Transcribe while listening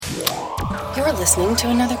You're listening to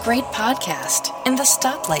another great podcast in the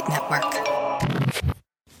Stoplight Network.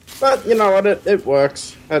 But you know what? It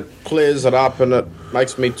works. It clears it up and it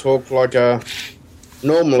makes me talk like a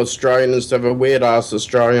normal Australian instead of a weird-ass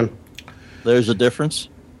Australian. There's a difference.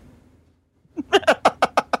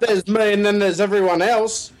 There's me and then there's everyone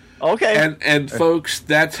else. Okay. And folks,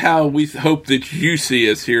 that's how we hope that you see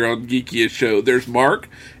us here on Geekiest Show. There's Mark,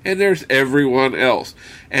 and there's everyone else.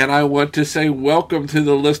 And I want to say welcome to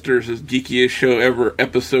the listeners as Geekiest Show Ever,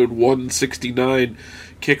 episode 169,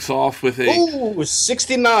 kicks off with a... Ooh,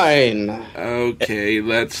 69. Okay,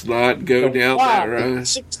 let's not go down that road.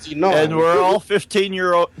 69. And we're all 15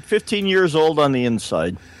 years old on the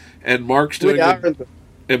inside. And Mark's doing a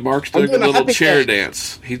little chair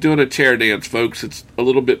dance. He's doing a chair dance, folks. It's a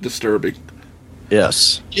little bit disturbing.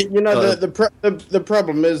 Yes. You know, the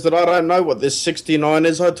problem is that I don't know what this 69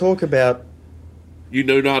 is I talk about. You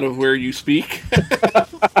know not of where you speak? I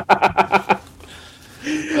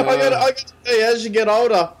got to tell you, as you get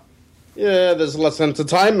older, yeah, there's less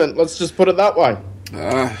entertainment. Let's just put it that way.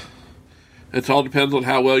 It all depends on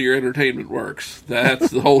how well your entertainment works.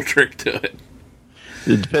 That's the whole trick to it.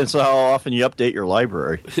 It depends on how often you update your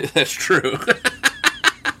library. That's true.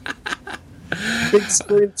 Big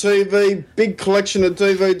screen TV, big collection of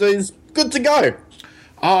DVDs, good to go.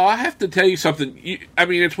 Oh, I have to tell you something.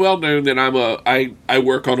 It's well known that I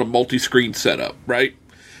work on a multi-screen setup, right?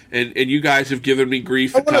 And you guys have given me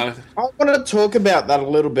grief. I want to talk about that a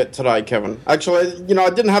little bit today, Kevin. Actually, I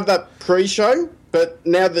didn't have that pre-show, but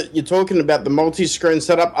now that you're talking about the multi-screen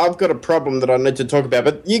setup, I've got a problem that I need to talk about.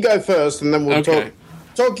 But you go first, and then we'll talk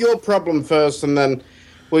your problem first, and then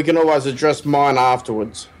we can always address mine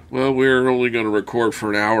afterwards. Well, we're only going to record for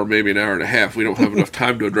an hour, maybe an hour and a half. We don't have enough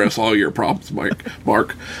time to address all your problems,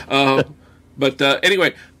 Mark. But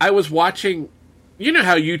anyway, I was watching... You know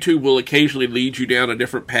how YouTube will occasionally lead you down a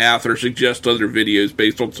different path or suggest other videos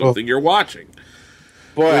based on something you're watching?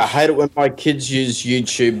 Boy, I hate it when my kids use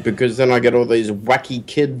YouTube because then I get all these wacky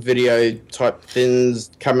kid video type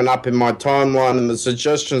things coming up in my timeline and the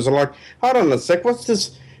suggestions are like, hold on a sec, what's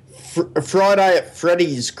this Friday at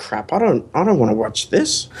Freddy's crap? I don't want to watch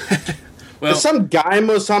this. Well, there's some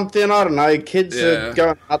game or something, I don't know, kids are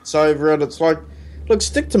going nuts over it. It's like, look,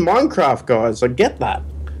 stick to Minecraft, guys. I get that.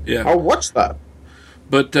 Yeah. I'll watch that.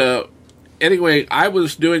 But anyway, I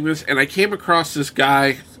was doing this, and I came across this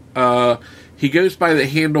guy. He goes by the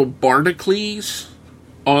handle Barnacles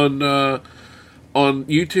on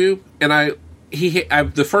YouTube, and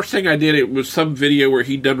the first thing I did, it was some video where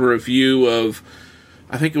he'd done a review of,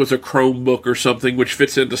 I think it was a Chromebook or something, which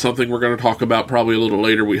fits into something we're going to talk about probably a little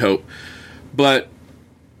later, we hope. But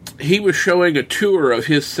he was showing a tour of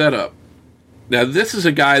his setup. Now, this is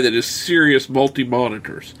a guy that is serious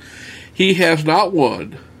multi-monitors. He has not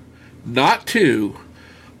one, not two,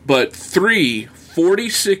 but 3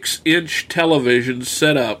 46-inch televisions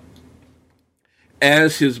set up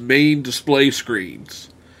as his main display screens.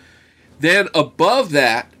 Then above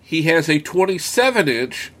that, he has a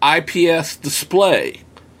 27-inch IPS display.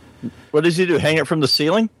 What does he do, hang it from the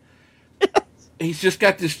ceiling? He's just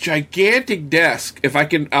got this gigantic desk.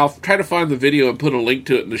 I'll try to find the video and put a link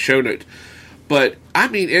to it in the show notes. But,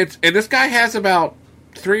 and this guy has about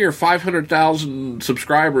 300,000 or 500,000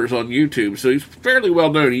 subscribers on YouTube, so he's fairly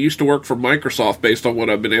well known. He used to work for Microsoft based on what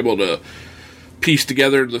I've been able to piece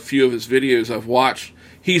together in the few of his videos I've watched.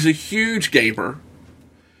 He's a huge gamer.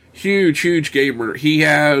 Huge gamer. He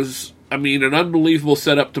has, an unbelievable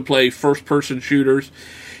setup to play first-person shooters.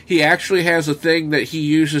 He actually has a thing that he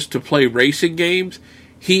uses to play racing games.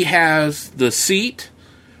 He has the seat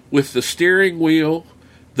with the steering wheel,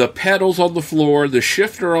 the pedals on the floor, the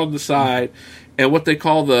shifter on the side, and what they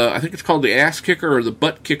call I think it's called the ass kicker or the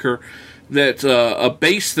butt kicker, that's a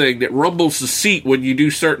bass thing that rumbles the seat when you do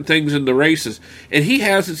certain things in the races. And he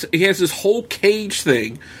has this whole cage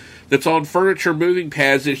thing that's on furniture moving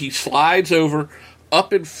pads that he slides over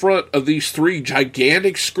up in front of these 3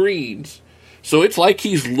 gigantic screens. So it's like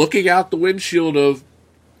he's looking out the windshield of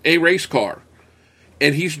a race car.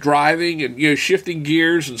 And he's driving and shifting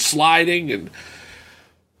gears and sliding and...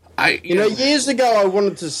 years ago I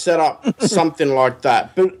wanted to set up something like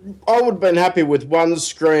that, but I would have been happy with one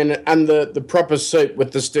screen and the proper seat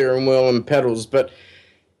with the steering wheel and pedals, but,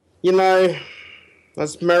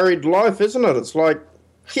 that's married life, isn't it? It's like,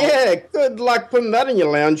 good luck putting that in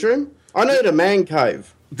your lounge room. I need a man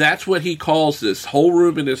cave. That's what he calls this whole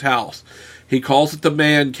room in his house. He calls it the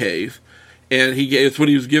man cave, and it's what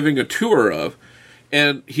he was giving a tour of.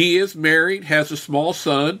 And he is married, has a small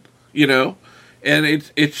son, and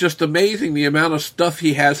it's just amazing the amount of stuff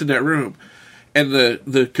he has in that room. And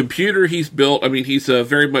the computer he's built, I mean, he's a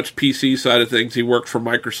very much PC side of things. He worked for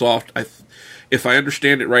Microsoft. If I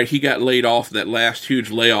understand it right, he got laid off in that last huge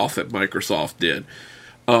layoff that Microsoft did.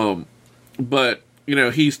 But, you know,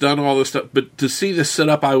 he's done all this stuff. But to see this set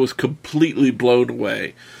up, I was completely blown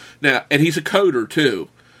away. Now, and he's a coder, too.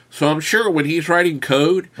 So I'm sure when he's writing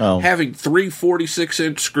code, having 3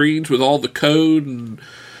 46-inch screens with all the code and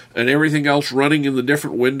everything else running in the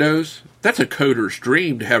different windows, that's a coder's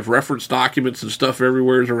dream, to have reference documents and stuff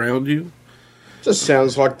everywhere around you. Just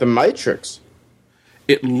sounds like the Matrix.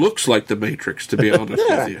 It looks like the Matrix, to be honest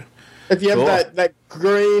with you. If you have that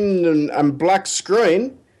green and black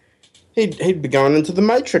screen, he'd be going into the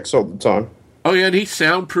Matrix all the time. Oh, yeah, and he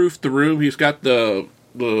soundproofed the room. He's got the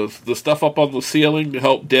stuff up on the ceiling to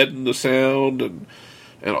help deaden the sound. And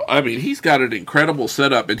I mean, he's got an incredible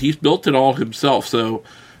setup, and he's built it all himself, so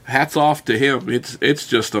hats off to him. It's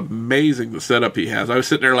just amazing, the setup he has. I was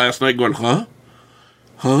sitting there last night going, huh?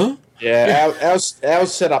 Yeah, our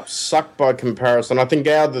setup sucked by comparison. I think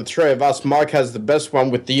out of the three of us, Mike has the best one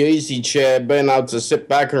with the easy chair, being able to sit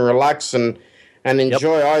back and relax and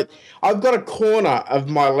enjoy. Yep. I've got a corner of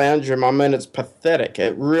my lounge room. I mean, it's pathetic.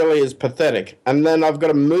 It really is pathetic. And then I've got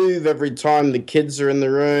to move every time the kids are in the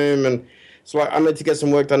room, and it's like I need to get some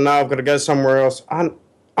work done now. I've got to go somewhere else.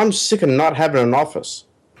 I'm sick of not having an office.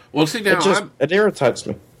 Well, see, now it irritates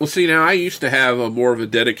me. Well, see, now I used to have a more of a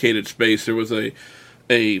dedicated space. There was a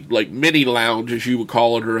like mini lounge, as you would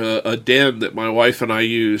call it, or a den that my wife and I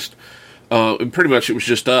used, and pretty much it was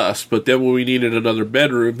just us. But then when we needed another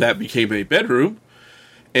bedroom, that became a bedroom.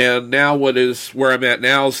 And now where I'm at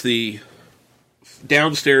now is the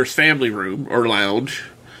downstairs family room or lounge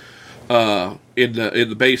in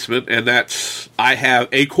the basement, and I have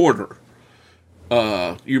a corner.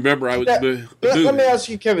 You remember I was moving. Let me ask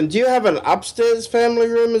you, Kevin, do you have an upstairs family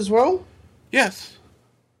room as well? Yes.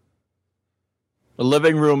 A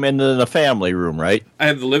living room and then a family room, right? I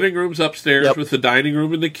have the living rooms upstairs with the dining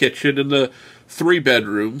room and the kitchen and the 3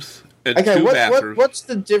 bedrooms and 2 bathrooms. What's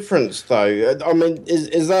the difference, though? I mean,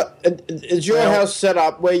 is your house set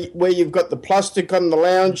up where you've got the plastic on the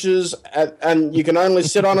lounges and you can only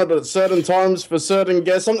sit on it at certain times for certain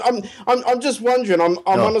guests? I'm just wondering. I'm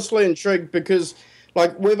honestly intrigued because,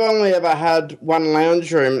 like, we've only ever had one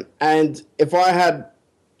lounge room, and if I had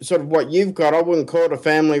sort of what you've got, I wouldn't call it a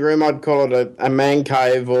family room. I'd call it a man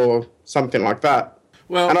cave or something like that.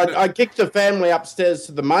 Well, and I kicked the family upstairs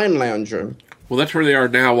to the main lounge room. Well, that's where they are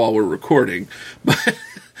now while we're recording. But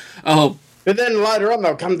then later on,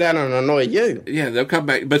 they'll come down and annoy you. Yeah, they'll come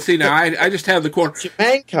back. But see, now I just have the corner. It's your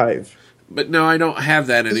man cave. But no, I don't have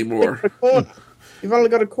that anymore. You've only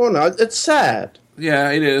got a corner. It's sad. Yeah,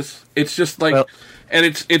 it is. It's just like, and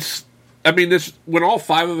it's. I mean, when all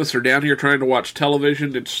 5 of us are down here trying to watch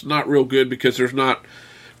television, it's not real good because there's not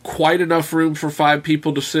quite enough room for 5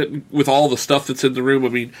 people to sit with all the stuff that's in the room. I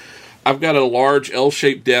mean, I've got a large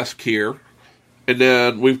L-shaped desk here, and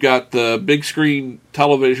then we've got the big screen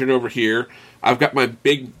television over here. I've got my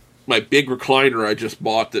big recliner I just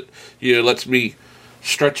bought that lets me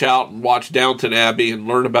stretch out and watch Downton Abbey and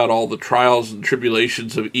learn about all the trials and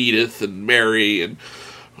tribulations of Edith and Mary and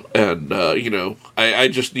I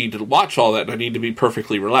just need to watch all that, and I need to be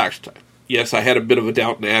perfectly relaxed. Yes, I had a bit of a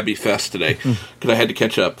Downton Abbey fest today because I had to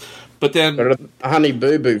catch up. But then a Honey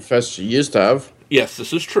Boo Boo fest you used to have. Yes,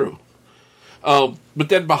 this is true. But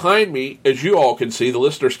then behind me, as you all can see, the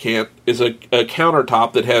listeners can't, is a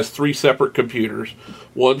countertop that has 3 separate computers.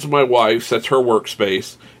 One's my wife's, that's her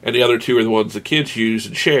workspace, and the other 2 are the ones the kids use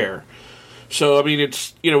and share. So, I mean,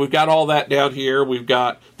 it's, we've got all that down here.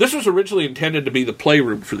 This was originally intended to be the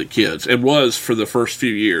playroom for the kids, and was for the first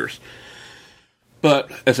few years.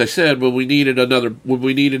 But, as I said, when we needed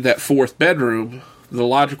that 4th bedroom, the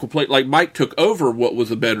logical place, like Mike took over what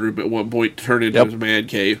was a bedroom at one point to turn into his man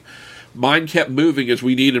cave. Mine kept moving as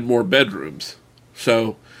we needed more bedrooms.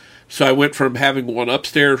 So I went from having one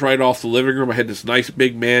upstairs right off the living room. I had this nice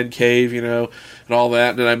big man cave, and all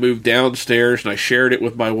that. And then I moved downstairs and I shared it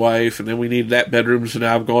with my wife. And then we needed that bedroom. So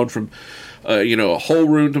now I've gone from, a whole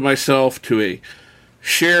room to myself to a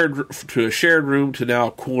shared room to now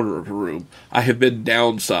a corner of a room. I have been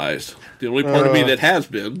downsized. The only part of me that has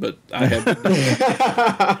been, but I have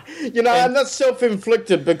been. And that's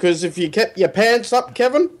self-inflicted because if you kept your pants up,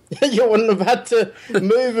 Kevin, you wouldn't have had to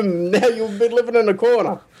move and now you'll be living in a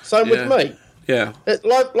corner. Same with me. Yeah.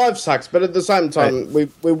 Life sucks, but at the same time, we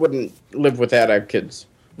wouldn't live without our kids.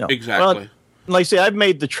 No. Exactly. Well, like I say, I've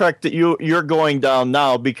made the trek that you're going down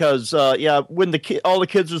now because, when all the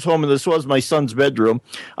kids was home and this was my son's bedroom,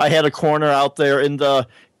 I had a corner out there, and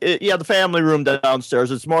the family room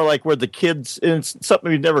downstairs. It's more like where the kids. And it's something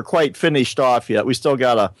we've never quite finished off yet. We still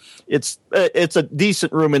got It's a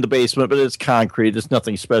decent room in the basement, but it's concrete. It's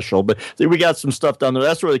nothing special. But we got some stuff down there.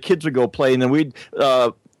 That's where the kids would go play, and then we'd.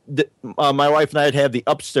 My wife and I'd have the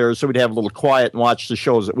upstairs, so we'd have a little quiet and watch the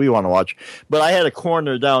shows that we want to watch. But I had a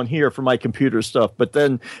corner down here for my computer stuff. But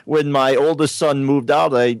then when my oldest son moved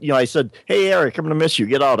out, I said, "Hey, Eric, I'm going to miss you.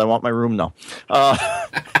 Get out. I want my room now."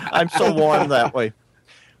 I'm so warm that way.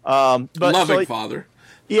 But Loving father.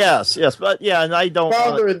 Yes, but yeah, and I don't.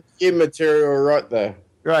 Father and the material right there.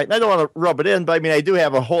 Right, and I don't want to rub it in, but I mean, I do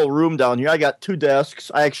have a whole room down here. I got 2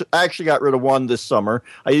 desks. I actually got rid of one this summer.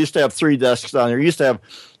 I used to have 3 desks down here. I used to have,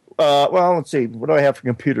 let's see, what do I have for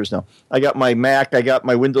computers now? I got my Mac. I got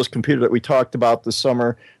my Windows computer that we talked about this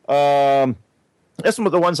summer. That's some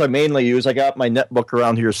of the ones I mainly use. I got my netbook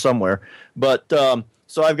around here somewhere. But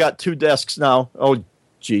so I've got 2 desks now. Oh,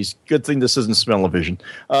 geez, good thing this isn't smell-o-vision.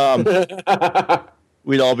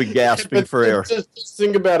 We'd all be gasping for air. Just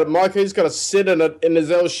think about it, Mike. He's got to sit in it in his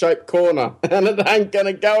L-shaped corner, and it ain't going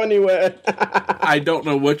to go anywhere. I don't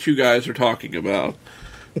know what you guys are talking about.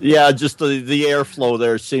 Yeah, just the airflow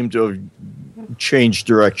there seemed to have changed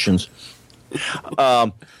directions.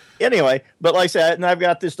 Anyway, but like I said, and I've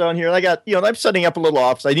got this down here, and I got, I'm setting up a little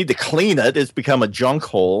office. I need to clean it. It's become a junk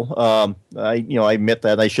hole. I admit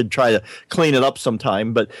that I should try to clean it up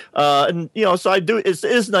sometime. But so I do. It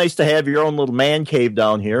is nice to have your own little man cave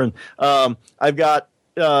down here, and I've got.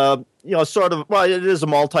 Sort of, well, it is a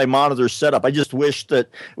multi-monitor setup. I just wish that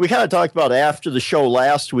we kind of talked about after the show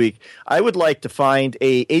last week. I would like to find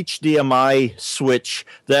a HDMI switch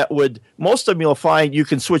that would, most of them you'll find you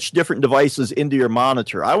can switch different devices into your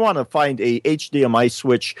monitor. I want to find a HDMI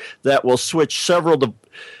switch that will switch several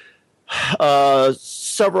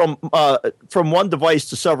from one device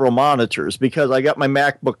to several monitors, because I got my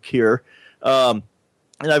MacBook here.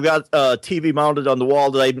 And I've got a TV mounted on the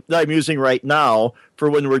wall that I'm using right now for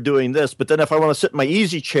when we're doing this. But then if I want to sit in my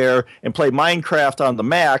easy chair and play Minecraft on the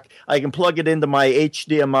Mac, I can plug it into my the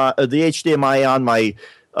HDMI on my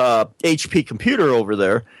HP computer over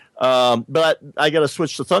there. But I got to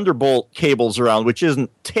switch the Thunderbolt cables around, which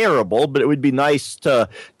isn't terrible, but it would be nice to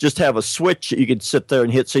just have a switch that you could sit there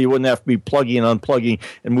and hit, so you wouldn't have to be plugging and unplugging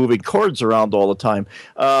and moving cords around all the time.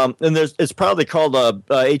 And it's probably called a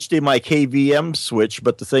HDMI KVM switch,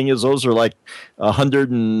 but the thing is, those are like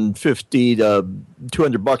 $150 to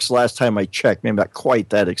 $200 last time I checked. Maybe not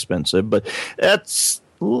quite that expensive, but that's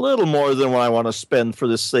little more than what I want to spend for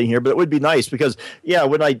this thing here, but it would be nice because,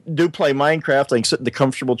 when I do play Minecraft, I can sit in the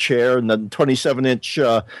comfortable chair and the 27-inch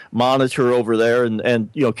monitor over there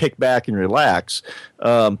and kick back and relax.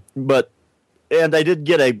 And I did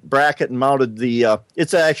get a bracket and mounted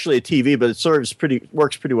it's actually a TV, but it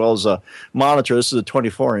works pretty well as a monitor. This is a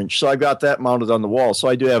 24-inch, so I got that mounted on the wall. So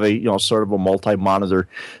I do have a sort of a multi-monitor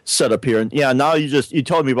setup here. And now you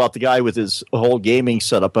told me about the guy with his whole gaming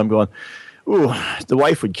setup. I'm going, ooh, the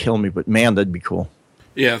wife would kill me, but man, that'd be cool.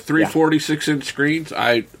 Yeah, 46-inch screens.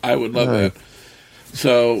 I would love that.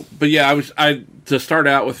 So, but yeah, to start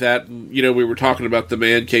out with that, we were talking about the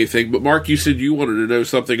man cave thing, but Mark, you said you wanted to know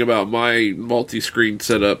something about my multi-screen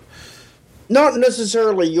setup. Not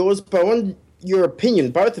necessarily yours, but I want your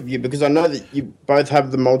opinion, both of you, because I know that you both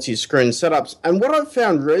have the multi-screen setups. And what I've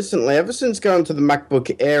found recently, ever since going to the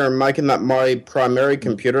MacBook Air and making that my primary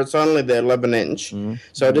computer, it's only the 11-inch,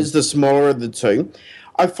 so it is the smaller of the two.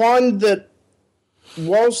 I find that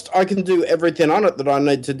whilst I can do everything on it that I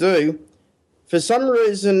need to do, for some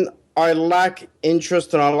reason I lack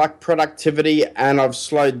interest and I lack productivity, and I've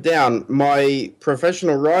slowed down. My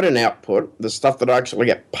professional writing output, the stuff that I actually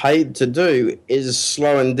get paid to do, is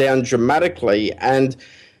slowing down dramatically. And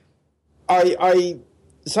I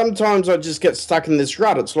sometimes I just get stuck in this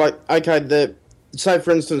rut. It's like, okay, say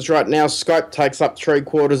for instance right now Skype takes up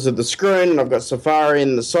 3/4 of the screen, and I've got Safari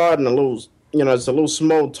in the side and a little, it's a little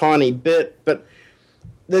small tiny bit, but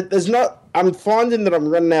there's not. I'm finding that I'm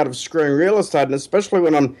running out of screen real estate, and especially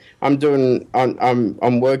when I'm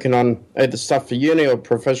working on either stuff for uni or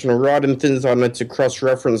professional writing, things I need to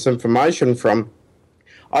cross-reference information from.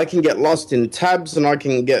 I can get lost in tabs, and I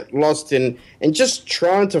can get lost in just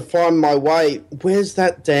trying to find my way. Where's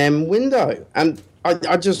that damn window? And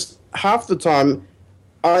I just, half the time,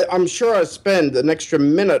 I'm sure I spend an extra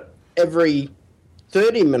minute every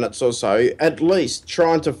 30 minutes or so, at least,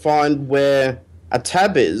 trying to find where a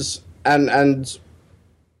tab is and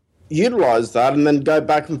utilize that, and then go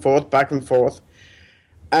back and forth.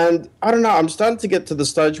 And I don't know, I'm starting to get to the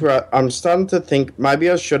stage where I'm starting to think maybe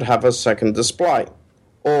I should have a second display.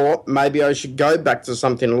 Or maybe I should go back to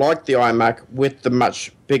something like the iMac with the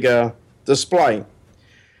much bigger display.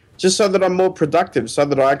 just so that I'm more productive, so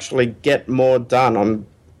that I actually get more done.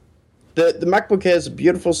 The MacBook Air is a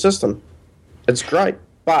beautiful system. It's great,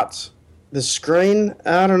 but the screen,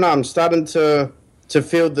 I don't know. I'm starting to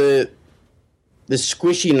feel the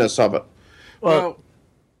squishiness of it. Well,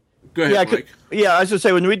 go ahead, Mike. I was going to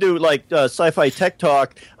say, when we do like Sci-Fi Tech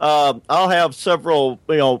Talk, I'll have several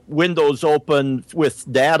windows open with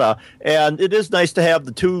data, and it is nice to have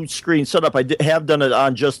the two screen setup. I have done it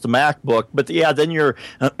on just the MacBook, but then you're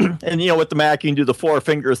and with the Mac you can do the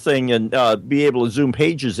 4-finger thing and be able to zoom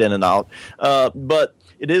pages in and out. But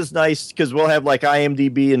it is nice because we'll have like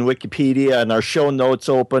IMDb and Wikipedia and our show notes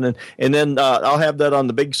open, and then I'll have that on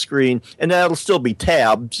the big screen, and that'll still be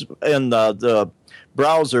tabs in the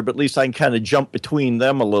browser, but at least I can kind of jump between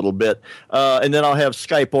them a little bit. And then I'll have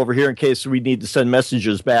Skype over here in case we need to send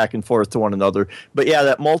messages back and forth to one another. But yeah,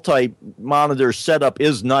 that multi-monitor setup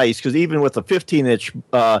is nice because even with a 15-inch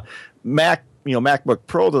MacBook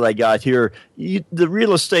Pro that I got here, the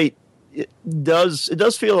real estate it does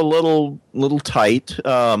feel a little tight.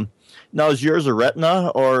 Now, is yours a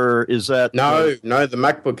Retina or is that no? The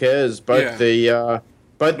MacBook Airs both even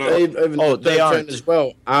they aren't as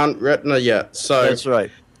well aren't Retina yet. So that's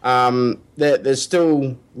right. They're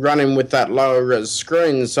still running with that lower res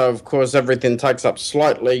screen. So of course everything takes up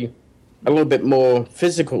a little bit more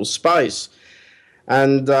physical space.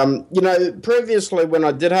 And previously when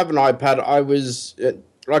I did have an iPad, I was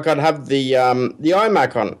I'd have the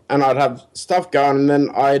iMac on, and I'd have stuff going, and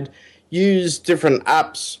then I'd use different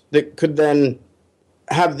apps that could then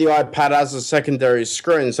have the iPad as a secondary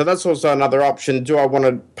screen. So that's also another option. Do I want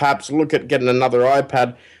to perhaps look at getting another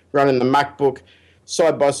iPad, running the MacBook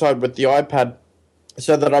side by side with the iPad,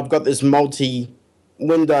 so that I've got this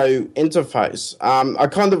multi-window interface? I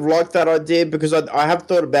kind of like that idea because I have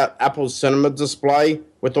thought about Apple's Cinema display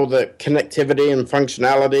with all the connectivity and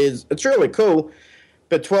functionalities. It's really cool.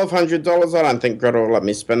 But $1,200, I don't think Greta will let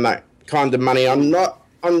me spend that kind of money. I'm not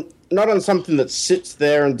on something that sits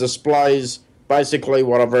there and displays basically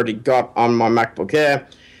what I've already got on my MacBook Air.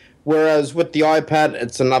 Whereas with the iPad,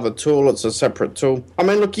 it's another tool. It's a separate tool. I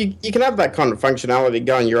mean, look, you can have that kind of functionality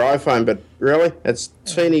go on your iPhone, but really, it's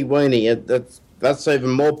teeny weeny. That's even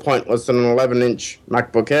more pointless than an 11-inch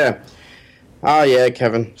MacBook Air. Oh yeah,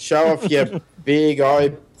 Kevin, show off your big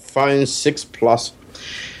iPhone 6 Plus.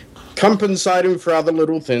 Compensating for other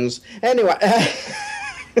little things. Anyway.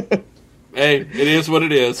 Hey, it is what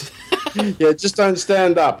it is. Yeah, just don't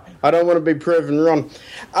stand up. I don't want to be proven wrong.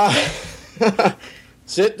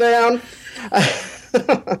 Sit down.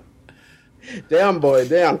 Down, boy,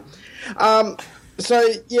 down. So,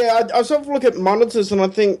 yeah, I sort of look at monitors and I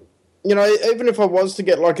think, even if I was to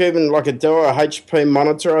get like a Dell or HP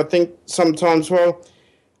monitor, I think sometimes,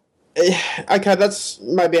 okay, that's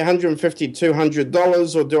maybe $150,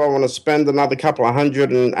 $200, or do I want to spend another couple of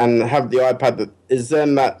hundred and have the iPad that is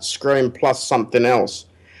then that screen plus something else?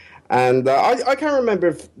 And I can't remember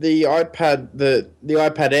if the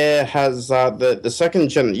iPad Air has the second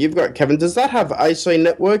gen that you've got, Kevin. Does that have AC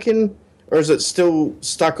networking, or is it still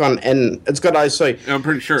stuck on N? It's got AC. I'm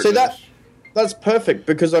pretty sure. See, that's perfect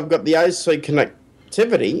because I've got the AC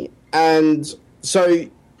connectivity, and so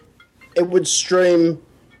it would stream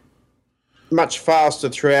much faster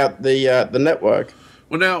throughout the network.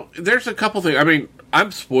 Well, now, there's a couple things. I mean,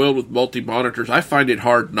 I'm spoiled with multi-monitors. I find it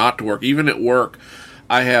hard not to work. Even at work,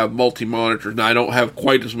 I have multi-monitors. Now, I don't have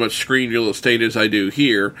quite as much screen real estate as I do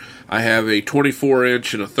here. I have a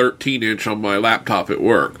 24-inch and a 13-inch on my laptop at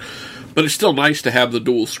work. But it's still nice to have the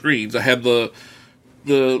dual screens. I have the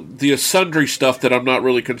sundry stuff that I'm not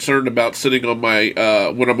really concerned about sitting on my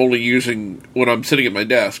when I'm sitting at my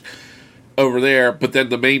desk over there, but then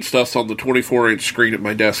the main stuff's on the 24-inch screen at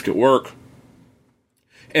my desk at work.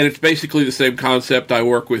 And it's basically the same concept I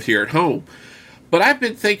work with here at home. But I've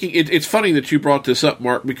been thinking, it's funny that you brought this up,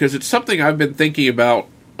 Mark, because it's something I've been thinking about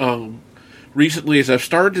recently as I've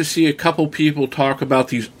started to see a couple people talk about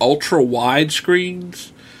these ultra-wide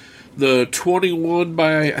screens. The 21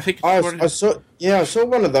 by, I think it's 20. I saw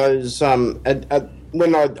one of those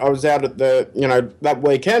when I was out at that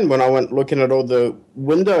weekend when I went looking at all the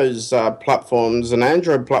Windows platforms and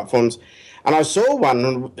Android platforms, and I saw one,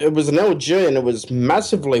 and it was an LG, and it was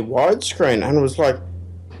massively widescreen, and it was like,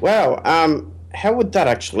 wow, how would that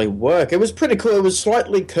actually work? It was pretty cool. It was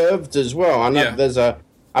slightly curved as well. I know there's a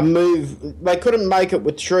move. They couldn't make it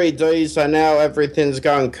with 3D, so now everything's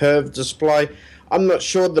going curved display. I'm not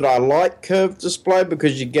sure that I like curved display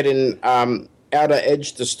because you get in outer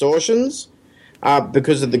edge distortions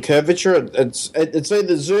because of the curvature. It's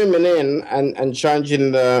either zooming in and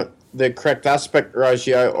changing the correct aspect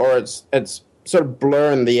ratio, or it's sort of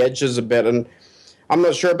blurring the edges a bit. And I'm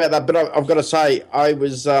not sure about that, but I've got to say, I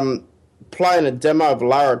was playing a demo of a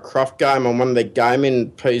Lara Croft game on one of the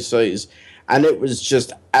gaming PCs, and it was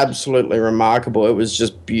just absolutely remarkable. It was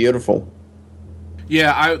just beautiful.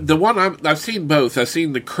 Yeah, I've seen both. I've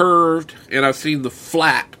seen the curved and I've seen the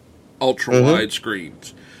flat ultra wide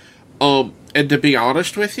screens. And to be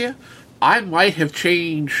honest with you, I might have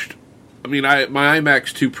changed. I mean, my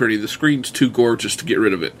iMac's too pretty. The screen's too gorgeous to get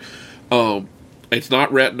rid of it. It's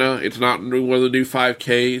not Retina. It's not one of the new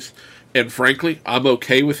 5Ks. And frankly, I'm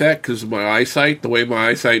okay with that because of my eyesight. The way my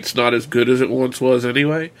eyesight's not as good as it once was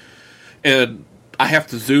anyway. And I have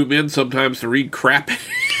to zoom in sometimes to read crap.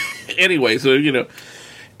 Anyway, so,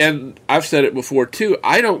 and I've said it before, too,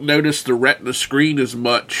 I don't notice the Retina screen as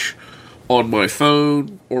much on my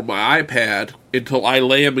phone or my iPad until I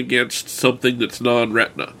lay them against something that's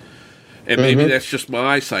non-Retina. And maybe that's just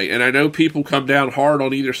my eyesight. And I know people come down hard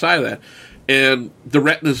on either side of that. And the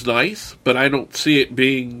Retina's nice, but I don't see it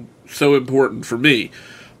being so important for me,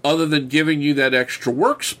 other than giving you that extra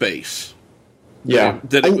workspace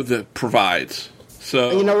that it provides.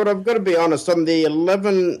 So, you know what, I've got to be honest, on the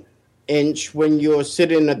 11-inch, when you're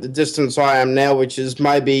sitting at the distance I am now, which is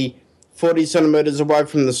maybe 40 centimeters away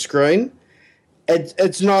from the screen, it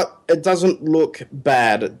doesn't look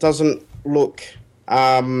bad. It doesn't look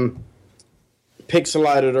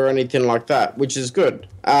pixelated or anything like that, which is good.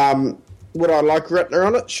 Would I like Retina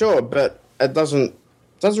on it? Sure, but it doesn't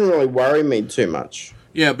really worry me too much.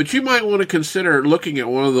 Yeah, but you might want to consider looking at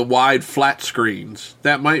one of the wide flat screens.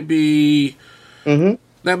 That might be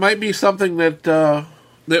that might be something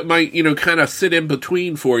that might kind of sit in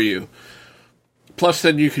between for you. Plus,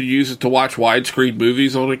 then you could use it to watch widescreen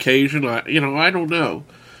movies on occasion. I don't know,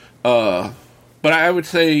 but I would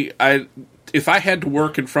say if I had to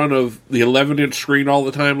work in front of the 11-inch screen all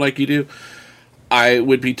the time like you do, it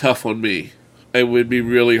would be tough on me. It would be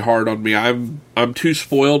really hard on me. I'm too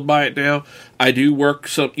spoiled by it now. I do work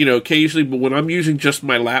occasionally, but when I'm using just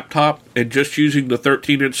my laptop and just using the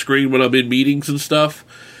 13-inch screen when I'm in meetings and stuff,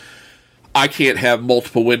 I can't have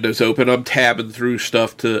multiple windows open. I'm tabbing through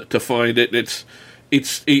stuff to find it. And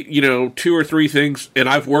it's 2 or 3 things. And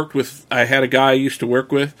I had a guy I used to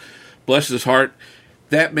work with, bless his heart.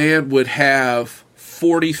 That man would have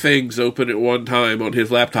 40 things open at one time on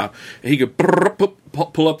his laptop. And he could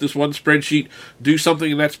pull up this one spreadsheet, do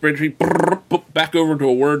something in that spreadsheet, back over to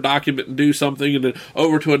a Word document and do something, and then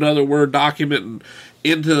over to another Word document and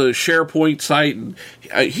into the SharePoint site. And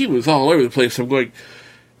he was all over the place. I'm going,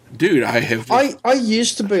 dude, I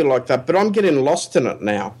used to be like that, but I'm getting lost in it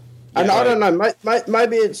now. And I don't know,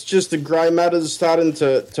 maybe it's just the grey matters starting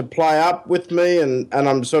to play up with me, and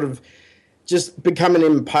I'm sort of just becoming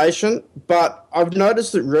impatient. But I've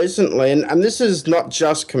noticed it recently, and this is not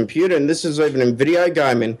just computing, this is even in video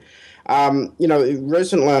gaming.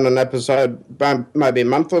 Recently on an episode, maybe a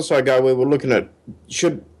month or so ago, we were looking at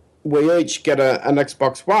should we each get an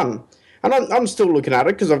Xbox One. And I'm still looking at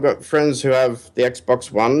it because I've got friends who have the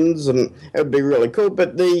Xbox Ones, and it would be really cool.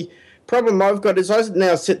 But the problem I've got is I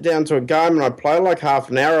now sit down to a game and I play like half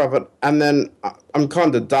an hour of it, and then I'm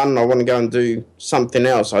kind of done. I want to go and do something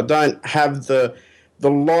else. I don't have the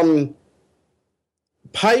long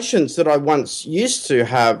patience that I once used to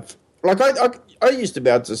have. Like I used to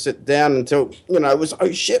be able to sit down until, it was,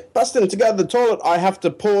 oh shit, busting to go to the toilet, I have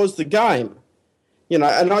to pause the game. And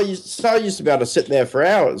I used to be able to sit there for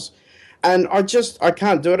hours. And I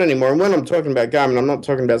can't do it anymore. And when I'm talking about gaming, I'm not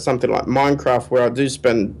talking about something like Minecraft, where I do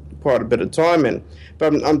spend quite a bit of time in.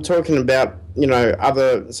 But I'm talking about,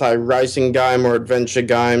 other, say, racing game or adventure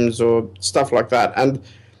games or stuff like that. And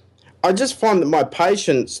I just find that my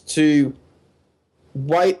patience to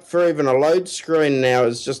wait for even a load screen now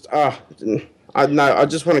is just, I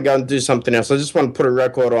just want to go and do something else. I just want to put a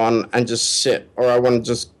record on and just sit, or I want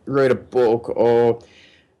to just read a book, or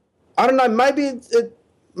I don't know,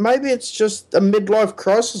 maybe it's just a midlife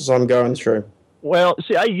crisis I'm going through. Well,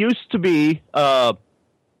 see, I used to be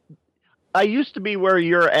where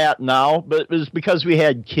you're at now, but it was because we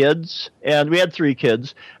had kids, and we had 3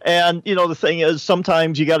 kids. And, the thing is,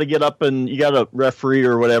 sometimes you got to get up and you got to referee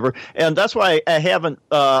or whatever. And that's why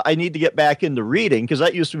I need to get back into reading, because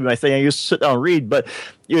that used to be my thing. I used to sit down and read. But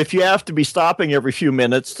if you have to be stopping every few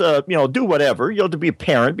minutes to, do whatever, to be a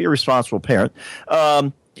parent, be a responsible parent,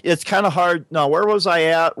 it's kind of hard. Now, where was I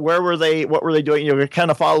at? Where were they? What were they doing? Kind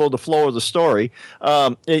of follow the flow of the story.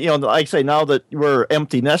 Like I say, now that we're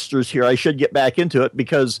empty nesters here, I should get back into it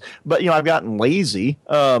but I've gotten lazy.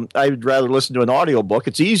 I'd rather listen to an audiobook.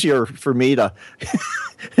 It's easier for me to,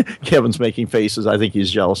 Kevin's making faces. I think he's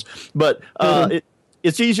jealous. But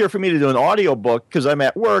it's easier for me to do an audiobook because I'm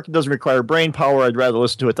at work. It doesn't require brain power. I'd rather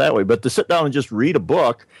listen to it that way. But to sit down and just read a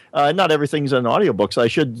book, not everything's an audiobook, so I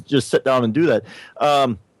should just sit down and do that.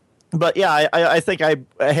 But yeah, I think I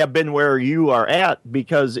have been where you are at,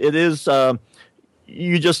 because it is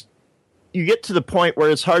you get to the point where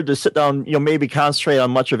it's hard to sit down, maybe concentrate on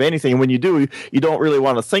much of anything. And when you do, you don't really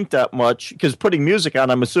want to think that much, because putting music on,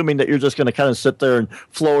 I'm assuming that you're just going to kind of sit there and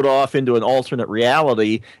float off into an alternate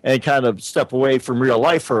reality and kind of step away from real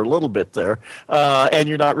life for a little bit there. And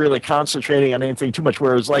you're not really concentrating on anything too much.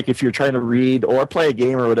 Whereas like if you're trying to read or play a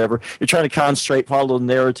game or whatever, you're trying to concentrate, follow the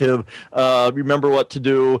narrative, remember what to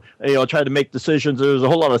do, try to make decisions. There's a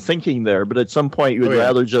whole lot of thinking there. But at some point you would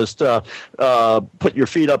rather just put your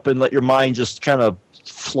feet up and let your mind just kind of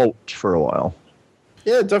float for a while.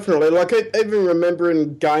 Yeah, definitely. Like, even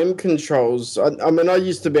remembering game controls. I mean, I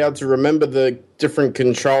used to be able to remember the different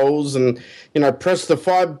controls and, press the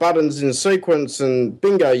 5 buttons in sequence and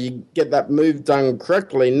bingo, you get that move done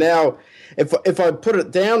correctly. Now, if I put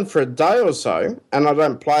it down for a day or so and I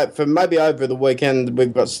don't play it for maybe over the weekend,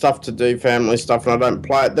 we've got stuff to do, family stuff, and I don't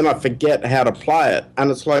play it, then I forget how to play it.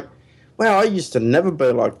 And it's like, wow, I used to never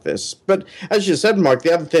be like this. But as you said, Mike,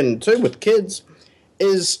 the other thing too with kids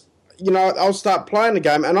is, I'll start playing a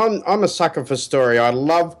game, and I'm a sucker for story. I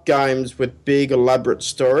love games with big, elaborate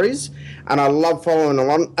stories, and I love following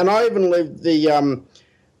along. And I even leave the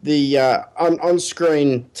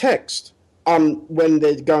on-screen text on when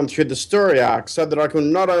they're going through the story arc, so that I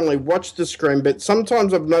can not only watch the screen, but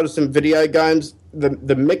sometimes I've noticed in video games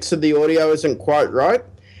the mix of the audio isn't quite right.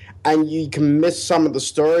 And you can miss some of the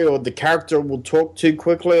story, or the character will talk too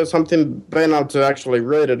quickly or something. Being able to actually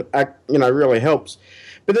read it, really helps.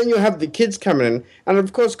 But then you have the kids coming in. And,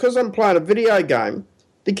 of course, because I'm playing a video game,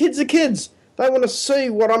 the kids are kids. They want to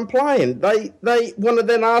see what I'm playing. They want to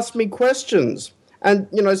then ask me questions. And,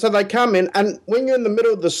 so they come in. And when you're in the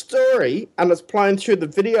middle of the story and it's playing through the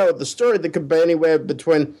video of the story, that could be anywhere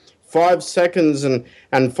between 5 seconds and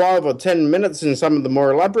 5 or 10 minutes in some of the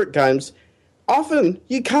more elaborate games. Often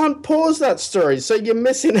you can't pause that story, so you're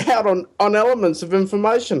missing out on elements of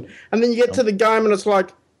information. And then you get to the game and it's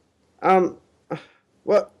like,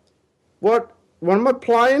 what am I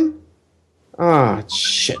playing?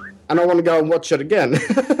 Shit. And I want to go and watch it again.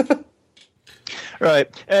 Right.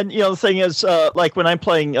 And, the thing is, like when I'm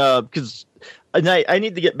playing, because I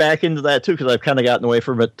need to get back into that too, because I've kind of gotten away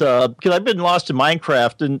from it. Because I've been lost in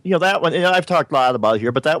Minecraft, and that one, I've talked a lot about it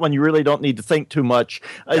here, but that one you really don't need to think too much.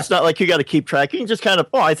 It's not like you got to keep track. You can just kind of,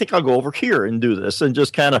 I think I'll go over here and do this, and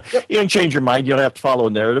just kind of, you can change your mind. You don't have to follow a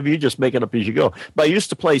narrative. You just make it up as you go. But I used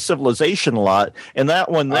to play Civilization a lot, and that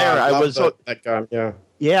one there, I was that game, yeah.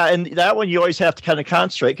 Yeah, and that one you always have to kind of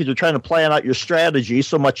concentrate because you're trying to plan out your strategy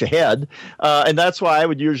so much ahead. And that's why I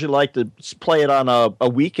would usually like to play it on a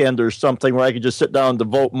weekend or something where I could just sit down and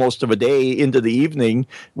devote most of a day into the evening,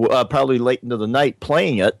 probably late into the night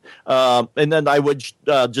playing it. And then I would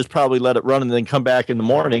just probably let it run and then come back in the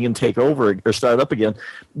morning and take over or start up again.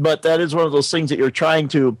 But that is one of those things that you're trying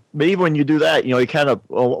to, but even when you do that, you kind of,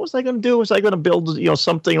 what was I going to do? Was I going to build,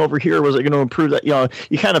 something over here? Was I going to improve that?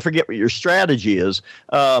 You kind of forget what your strategy is.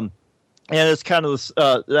 And it's kind of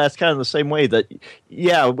that's kind of the same way that,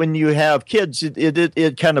 when you have kids,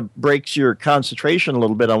 it kind of breaks your concentration a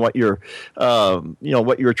little bit on what you're,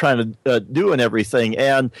 what you're trying to do and everything.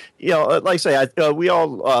 And like I say, we all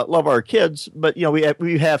love our kids, but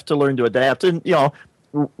we have to learn to adapt. And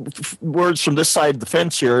words from this side of the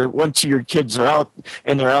fence here, once your kids are out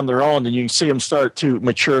and they're on their own and you see them start to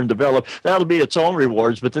mature and develop, that'll be its own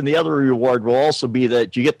rewards. But then the other reward will also be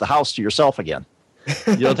that you get the house to yourself again.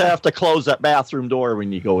 You don't have to close that bathroom door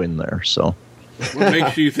when you go in there. So, what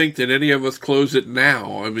makes you think that any of us close it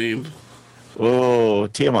now? I mean,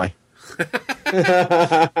 TMI.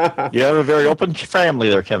 You have a very open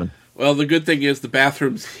family there, Kevin. Well, the good thing is the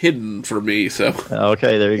bathroom's hidden for me. So,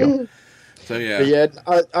 okay, there you go. So yeah, but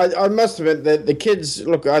yeah. I must admit that the kids,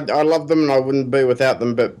 look, I love them and I wouldn't be without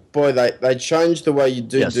them. But boy, they change the way you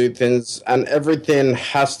do things, and everything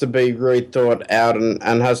has to be rethought out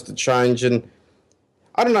and has to change. And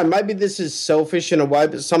I don't know, maybe this is selfish in a way,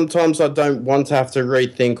 but sometimes I don't want to have to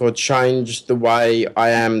rethink or change the way I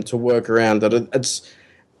am to work around it. It's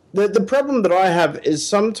the problem that I have is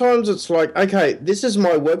sometimes it's like, okay, this is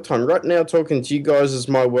my work time. Right now, talking to you guys is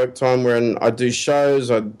my work time, wherein I do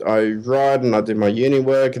shows, I write, and I do my uni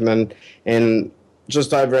work, and then in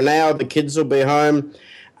just over an hour, the kids will be home,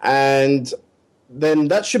 and then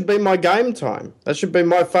that should be my game time. That should be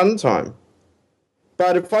my fun time.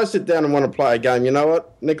 But if I sit down and want to play a game, you know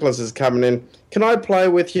what? Nicholas is coming in. Can I play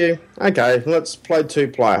with you? Okay, let's play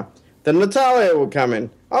 2-player. Then Natalia will come in.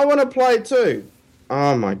 I want to play too.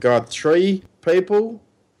 Oh my God, 3 people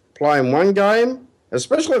playing one game,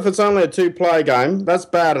 especially if it's only a 2-player game, that's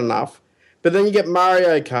bad enough. But then you get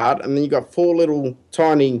Mario Kart, and then you got 4 little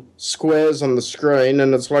tiny squares on the screen,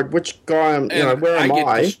 and it's like, which guy where am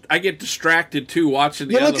I? I get distracted too watching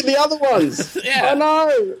the other. You look at the other ones. Yeah. I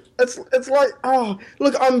know. It's like, oh,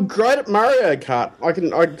 look, I'm great at Mario Kart. I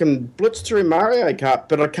can blitz through Mario Kart,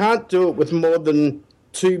 but I can't do it with more than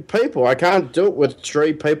 2 people. I can't do it with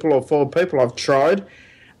 3 people or 4 people. I've tried,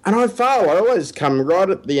 and I fail. I always come right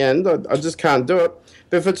at the end. I just can't do it.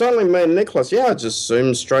 But if it's only me and Nicholas, I just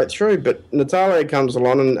zoom straight through. But Natalia comes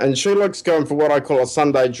along, and she likes going for what I call a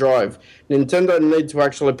Sunday drive. Nintendo need to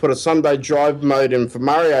actually put a Sunday drive mode in for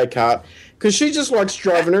Mario Kart, because she just likes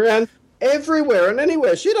driving around everywhere and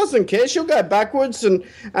anywhere. She doesn't care. She'll go backwards and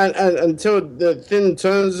until the thing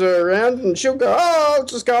turns her around, and she'll go, oh, I'll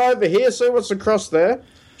just go over here, see what's across there.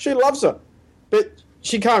 She loves it. But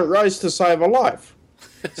she can't race to save her life.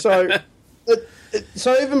 So...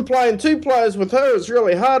 So even playing 2 players with her is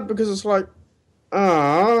really hard, because it's like,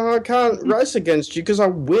 I can't race against you because I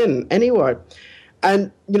win anyway.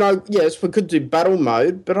 And, yes, we could do battle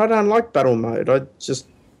mode, but I don't like battle mode. I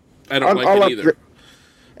don't like it either.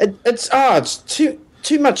 It's too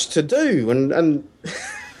much to do, and I'm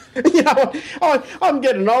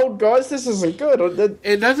getting old, guys. This isn't good.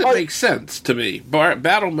 It doesn't make sense to me.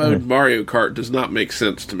 Battle mode Mario Kart does not make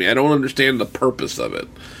sense to me. I don't understand the purpose of it.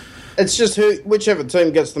 It's just whichever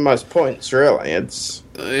team gets the most points, really.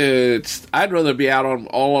 I'd rather be out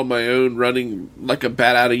on my own, running like a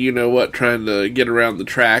bat out of you-know-what, trying to get around the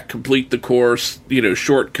track, complete the course,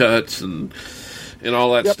 shortcuts and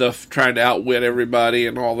all that stuff, trying to outwit everybody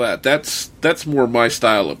and all that. That's more my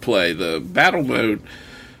style of play. The battle mode,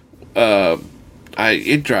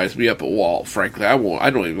 it drives me up a wall, frankly. I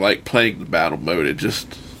don't even like playing the battle mode. It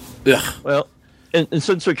just, ugh. Well, and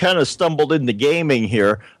since we kind of stumbled into gaming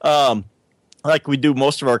here, like we do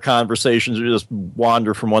most of our conversations, we just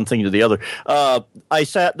wander from one thing to the other. I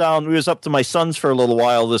sat down, we was up to my son's for a little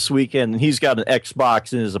while this weekend, and he's got an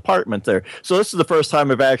Xbox in his apartment there. So this is the first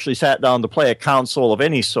time I've actually sat down to play a console of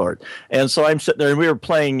any sort. And so I'm sitting there, and we were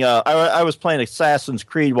playing, I was playing Assassin's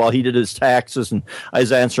Creed while he did his taxes, and I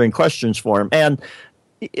was answering questions for him. And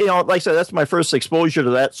like I said, that's my first exposure to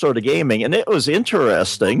that sort of gaming, and it was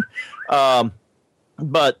interesting.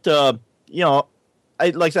 But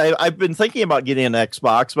I've been thinking about getting an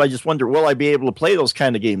Xbox, but I just wonder, will I be able to play those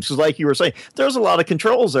kind of games? Because like you were saying, there's a lot of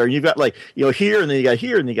controls there. You've got here, and then you got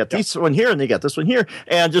here, and you got this one here, and you got this one here.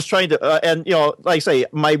 And just trying to, like I say,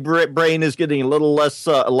 my brain is getting a little less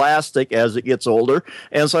elastic as it gets older.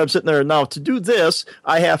 And so I'm sitting there now, to do this,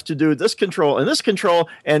 I have to do this control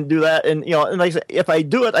and do that. And, and like I say, if I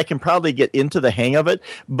do it, I can probably get into the hang of it.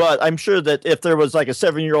 But I'm sure that if there was like a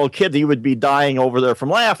 7-year-old kid, he would be dying over there from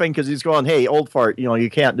laughing, because he's going, hey, old fart, you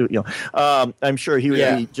can't do it. I'm sure he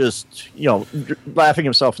would be just, laughing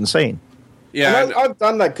himself insane. Yeah, and I've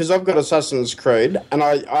done that because I've got Assassin's Creed, and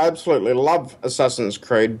I absolutely love Assassin's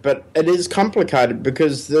Creed, but it is complicated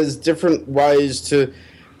because there's different ways to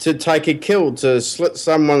take a kill, to slit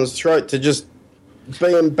someone's throat, to just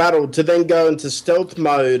be in battle, to then go into stealth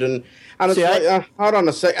mode, and it's hold on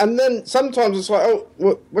a sec, and then sometimes it's like, oh,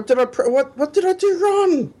 what did I do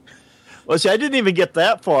wrong? Well, see, I didn't even get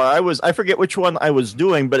that far. I forget which one I was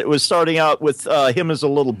doing, but it was starting out with him as a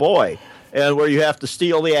little boy, and where you have to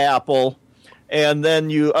steal the apple, and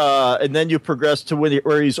then you progress to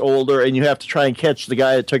where he's older, and you have to try and catch the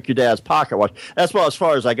guy that took your dad's pocket watch. That's about as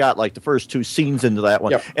far as I got, like the first 2 scenes into that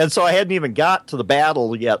one. Yep. And so I hadn't even got to the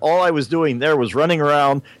battle yet. All I was doing there was running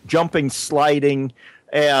around, jumping, sliding,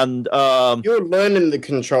 and you were learning the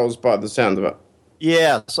controls by the sound of it.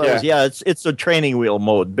 Yeah, so it's a training wheel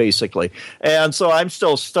mode basically, and so I'm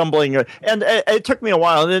still stumbling, and it took me a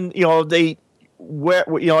while. And then it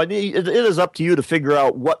is up to you to figure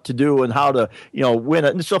out what to do and how to win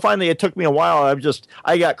it. And so finally, it took me a while.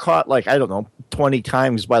 I got caught 20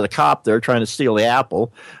 times by the cop there trying to steal the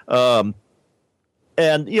apple, and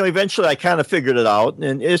eventually I kind of figured it out.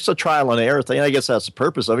 And it's a trial and error thing. I guess that's the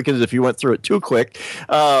purpose of it, because if you went through it too quick.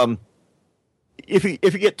 If you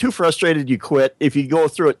get too frustrated, you quit. If you go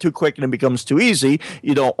through it too quick and it becomes too easy,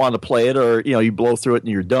 you don't want to play it, or you blow through it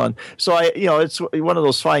and you're done. So it's one of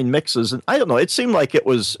those fine mixes, and I don't know. It seemed like it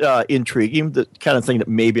was intriguing, the kind of thing that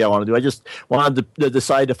maybe I want to do. I just wanted to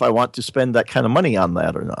decide if I want to spend that kind of money on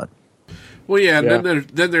that or not. Well, and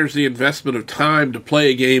then there's the investment of time to play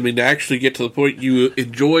a game and to actually get to the point you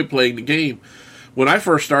enjoy playing the game. When I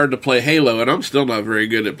first started to play Halo, and I'm still not very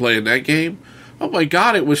good at playing that game. Oh my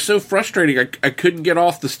God! It was so frustrating. I couldn't get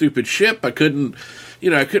off the stupid ship. I couldn't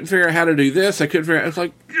figure out how to do this. I couldn't figure out. It's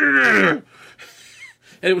like,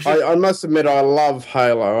 And it was just, I must admit, I love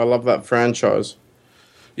Halo. I love that franchise.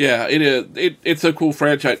 yeah, it is. It's a cool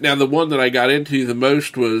franchise. Now, the one that I got into the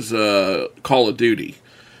most was Call of Duty.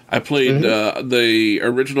 I played the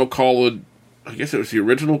original I guess it was the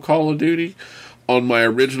original Call of Duty on my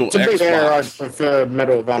original To be fair, I Xbox. prefer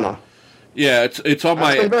Medal of Honor. Yeah, it's on It's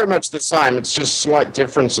my. very much the same. It's just slight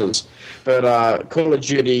differences. But Call of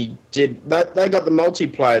Duty did that. They got the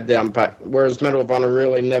multiplayer down pat, whereas Medal of Honor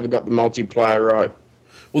really never got the multiplayer right.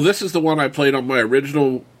 Well, this is the one I played on my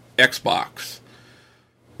original Xbox.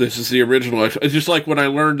 This is the original. It's just like when I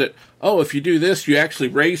learned that, if you do this, you actually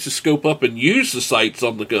raise the scope up and use the sights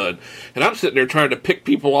on the gun. And I'm sitting there trying to pick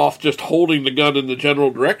people off just holding the gun in the general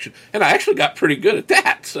direction. And I actually got pretty good at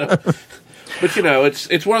that. So, but,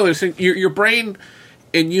 it's one of those things. Your brain,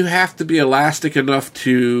 and you have to be elastic enough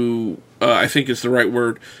to, I think is the right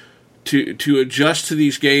word, to adjust to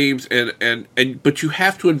these games. But you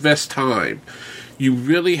have to invest time. You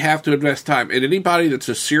really have to invest time. And anybody that's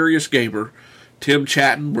a serious gamer, Tim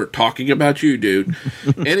Chatton, we're talking about you, dude.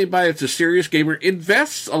 Anybody that's a serious gamer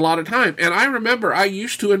invests a lot of time. And I remember I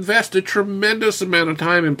used to invest a tremendous amount of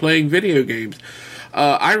time in playing video games.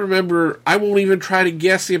 I remember, I won't even try to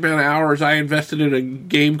guess the amount of hours I invested in a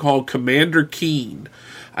game called Commander Keen.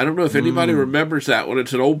 I don't know if anybody remembers that one.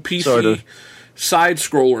 It's an old PC Sort of.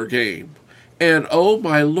 side-scroller game. And, oh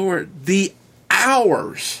my Lord, the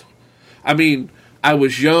hours. I mean, I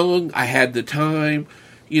was young, I had the time,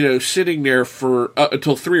 sitting there for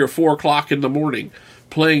until 3 or 4 o'clock in the morning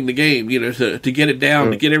playing the game, to get it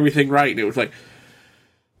down, to get everything right. And it was like,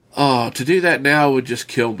 to do that now would just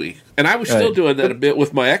kill me. And I was still doing that a bit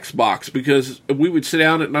with my Xbox, because we would sit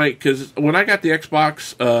down at night, because when I got the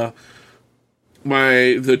Xbox,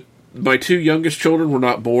 my 2 youngest children were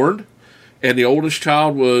not born, and the oldest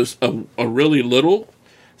child was a really little,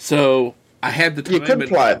 so I had the time. You could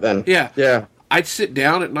play it then. Yeah. I'd sit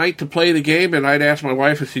down at night to play the game, and I'd ask my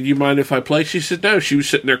wife, I said, you mind if I play? She said no. She was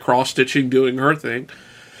sitting there cross-stitching, doing her thing.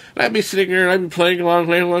 And I'd be sitting there, and I'd be playing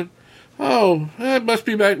along. Oh, it must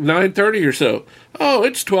be about 9:30 or so. Oh,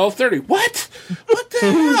 it's 12:30. What? What the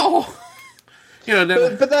hell?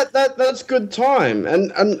 But that's good time.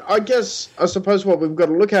 And I suppose what we've got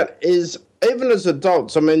to look at is, even as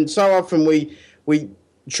adults, I mean, so often we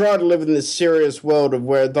try to live in this serious world of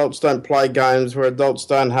where adults don't play games, where adults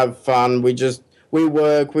don't have fun. We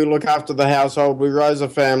work, we look after the household, we raise a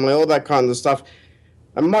family, all that kind of stuff.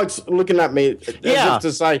 And Mike's looking at me as if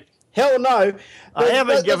to say, hell no. I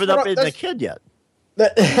haven't given up being a kid yet.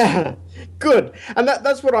 Good. And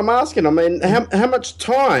that's what I'm asking. I mean, how much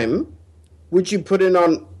time would you put in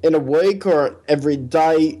a week or every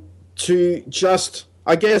day to just,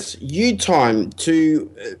 I guess, time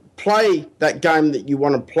to play that game that you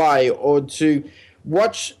want to play, or to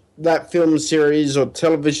watch that film series or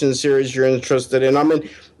television series you're interested in? I mean,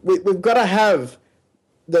 we've got to have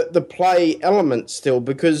the play element still,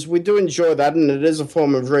 because we do enjoy that, and it is a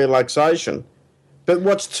form of relaxation. But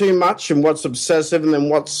what's too much, and what's obsessive, and then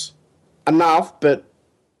what's enough? But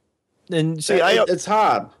And see, it's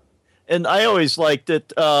hard. And I always liked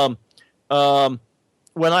it when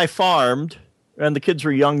I farmed, and the kids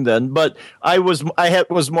were young then, but I was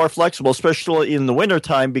more flexible, especially in the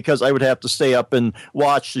wintertime, because I would have to stay up and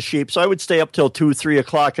watch the sheep. So I would stay up till 2, 3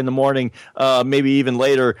 o'clock in the morning, maybe even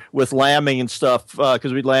later, with lambing and stuff,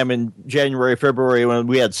 because we'd lamb in January, February, when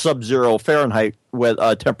we had sub-zero Fahrenheit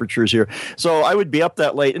temperatures here. So I would be up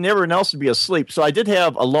that late, and everyone else would be asleep. So I did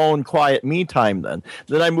have alone, quiet me time then.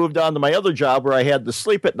 Then I moved on to my other job where I had to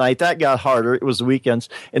sleep at night. That got harder. It was the weekends.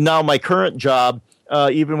 And now my current job,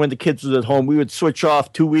 even when the kids were at home, we would switch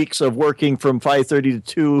off 2 weeks of working from 5:30 to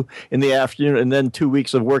 2 in the afternoon, and then 2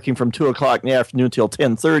 weeks of working from 2 o'clock in the afternoon till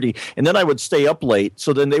 10:30. And then I would stay up late,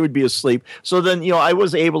 so then they would be asleep. So then, I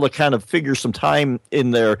was able to kind of figure some time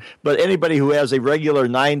in there. But anybody who has a regular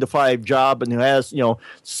 9 to 5 job and who has,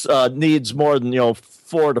 needs more than,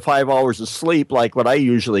 4 to 5 hours of sleep, like what I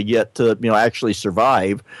usually get to, actually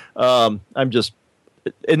survive, and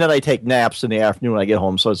then I take naps in the afternoon when I get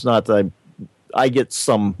home. So it's not that I get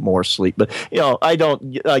some more sleep, but I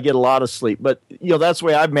don't get a lot of sleep. But that's the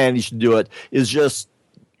way I've managed to do it, is just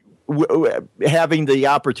having the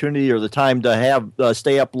opportunity or the time to have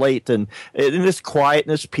stay up late, and it's quiet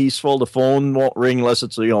and it's peaceful. The phone won't ring unless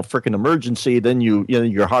it's a freaking emergency. Then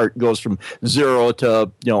your heart goes from 0 to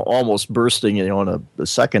almost bursting in a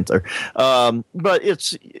second there. But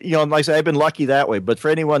it's like I say, I've been lucky that way. But for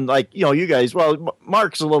anyone like you guys, well,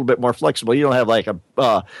 Mark's a little bit more flexible. You don't have like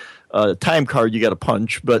a time card you got to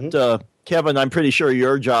punch, but Kevin, I'm pretty sure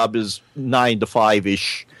your job is 9 to 5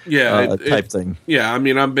 ish. Yeah, type thing. Yeah, I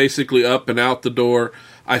mean, I'm basically up and out the door.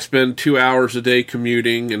 I spend 2 hours a day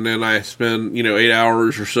commuting, and then I spend 8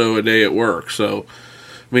 hours or so a day at work. So,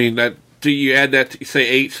 I mean, that you add that to, say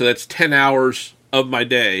 8, so that's 10 hours of my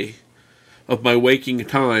day, of my waking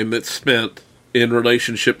time that's spent in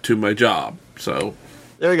relationship to my job. So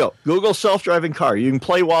there you go. Google self-driving car. You can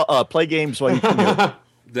play games while you commute.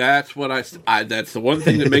 That's what that's the one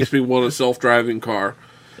thing that makes me want a self-driving car.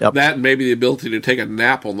 Yep. That and maybe the ability to take a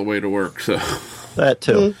nap on the way to work. So that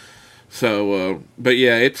too. So, but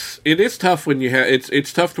yeah, it is tough when you have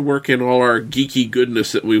it's tough to work in all our geeky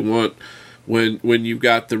goodness that we want when you've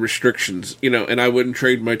got the restrictions, And I wouldn't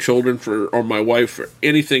trade my children or my wife for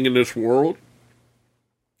anything in this world.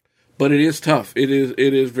 But it is tough. It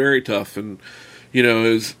is very tough, and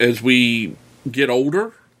as we get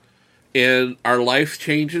older and our life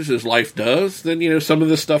changes as life does, then some of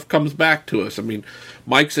this stuff comes back to us. I mean,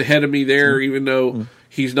 Mike's ahead of me there, even though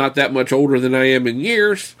he's not that much older than I am in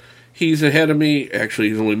years. He's ahead of me. Actually,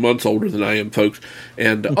 he's only months older than I am, folks.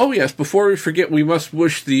 And, oh yes, before we forget, we must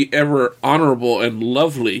wish the ever honorable and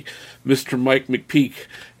lovely Mr. Mike McPeak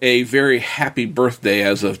a very happy birthday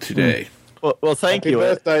as of today. Well, thank you.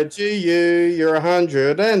 Happy birthday to you. You're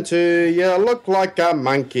 102. You look like a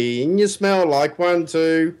monkey, and you smell like one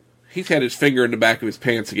too. He's had his finger in the back of his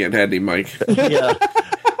pants again, hadn't he, Mike? Yeah.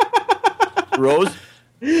 Rose?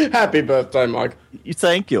 Happy birthday, Mike.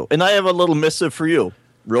 Thank you. And I have a little missive for you.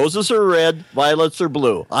 Roses are red, violets are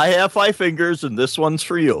blue. I have 5 fingers, and this one's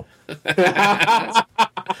for you. I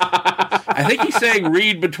think he's saying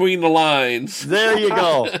read between the lines. There you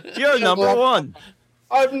go. You're number one.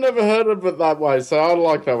 I've never heard of it that way, so I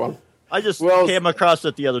like that one. I just came across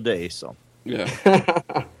it the other day, so. Yeah.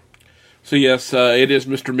 So, yes, it is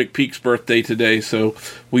Mr. McPeak's birthday today, so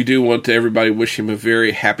we do want to everybody wish him a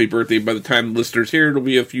very happy birthday. By the time the listeners hear, it'll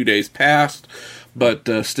be a few days past, but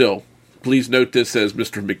still, please note this as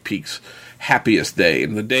Mr. McPeak's happiest day,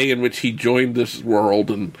 and the day in which he joined this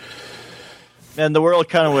world. And the world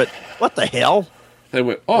kind of went, what the hell? They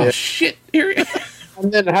went, oh, shit, here he is.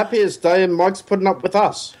 And then happiest day, and Mike's putting up with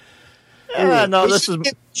us. Yeah, no, this is...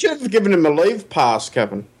 Should have given him a leave pass,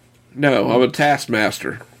 Kevin. No, I'm a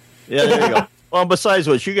taskmaster. Yeah, there you go. Well, besides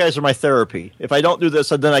which, you guys are my therapy. If I don't do this,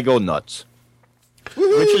 then I go nuts.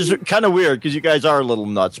 Woo-hoo. Which is kind of weird, because you guys are a little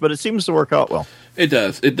nuts, but it seems to work out well. It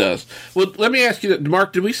does. Well, let me ask you,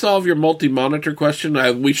 Mark, did we solve your multi-monitor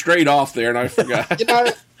question? We strayed off there, and I forgot.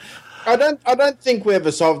 I don't think we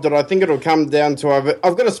ever solved it. I think it'll come down to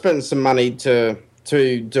I've got to spend some money to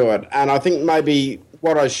do it, and I think maybe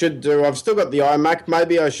what I should do, I've still got the iMac.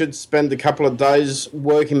 Maybe I should spend a couple of days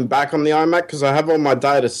working back on the iMac because I have all my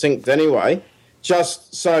data synced anyway.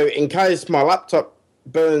 Just so in case my laptop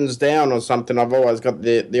burns down or something, I've always got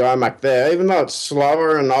the iMac there. Even though it's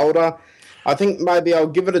slower and older, I think maybe I'll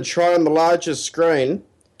give it a try on the largest screen.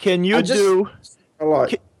 Can you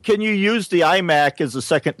Can you use the iMac as a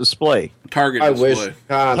second display? Target I display. wish.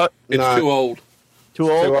 Can't. It's too old. Too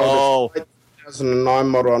old? Oh. 2009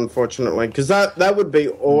 model, unfortunately, because that would be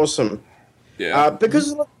awesome. Yeah.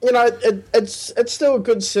 Because it's still a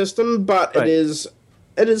good system, but right. it is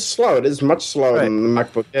slow. It is much slower than the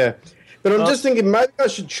MacBook Air. But I'm just thinking maybe I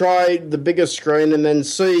should try the bigger screen and then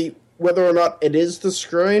see whether or not it is the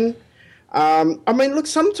screen. I mean, look,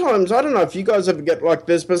 sometimes, I don't know if you guys ever get like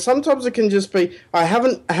this, but sometimes it can just be, I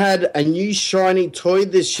haven't had a new shiny toy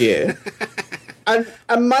this year, and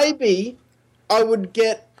maybe I would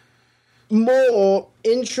get more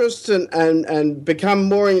interest and become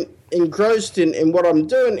more engrossed in what I'm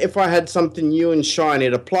doing if I had something new and shiny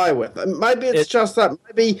to play with. And maybe it's just that.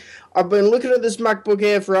 Maybe I've been looking at this MacBook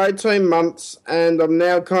Air for 18 months, and I'm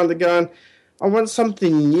now kind of going, I want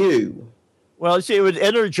something new. Well, see, it would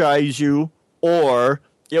energize you, or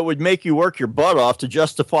it would make you work your butt off to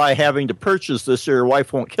justify having to purchase this so your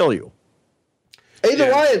wife won't kill you. Either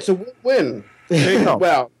way, it's a win-win. There you go.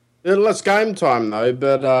 Well, less game time, though,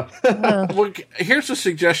 but... Well, here's a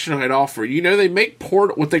suggestion I'd offer. They make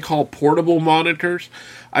what they call portable monitors.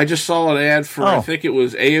 I just saw an ad for, I think it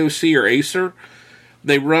was AOC or Acer.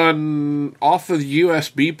 They run off of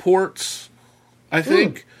USB ports, I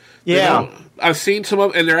think. Yeah. I've seen some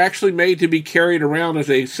of them, and they're actually made to be carried around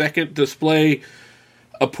as a second display,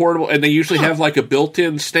 a portable, and they usually have like a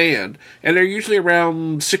built-in stand. And they're usually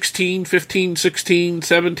around 15, 16,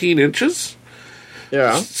 17 inches.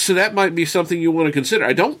 Yeah. So that might be something you want to consider.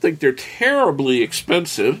 I don't think they're terribly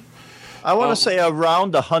expensive. I want to say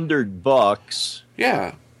around $100.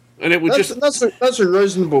 Yeah. And it would that's a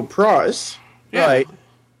reasonable price. Yeah. Right.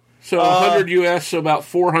 So 100 US, so about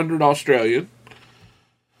 400 Australian.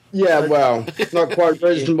 Yeah, well, not quite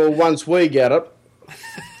reasonable once we get it.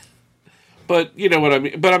 But you know what I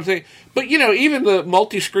mean. But I'm saying, but you know, even the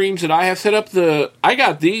multi-screens that I have set up, I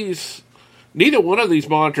got these. Neither one of these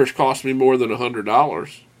monitors cost me more than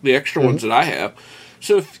 $100. The extra ones that I have.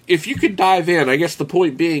 So if you could dive in, I guess the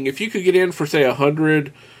point being, if you could get in for say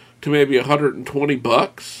 $100 to maybe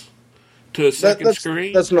 $120 to a second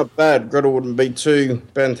screen, that's not bad. Gretel wouldn't be too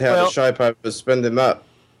bent out of shape over spending that.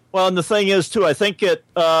 Well, and the thing is, too, I think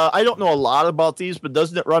I don't know a lot about these, but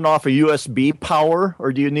doesn't it run off a USB power,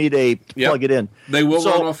 or do you need to plug it in? They will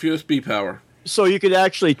run off USB power. So you could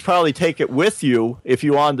actually probably take it with you if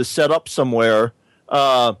you wanted to set up somewhere.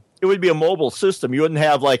 It would be a mobile system. You wouldn't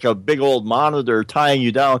have like a big old monitor tying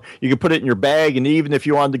you down. You could put it in your bag, and even if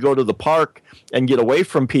you wanted to go to the park and get away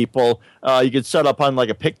from people, you could set up on like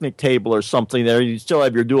a picnic table or something there. You'd still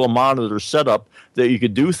have your dual monitor setup that you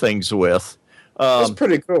could do things with. That's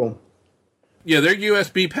pretty cool. Yeah, they're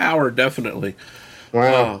USB powered, definitely.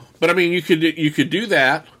 Wow. But I mean, you could do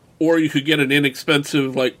that, or you could get an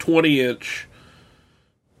inexpensive like 20-inch,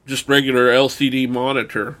 just regular LCD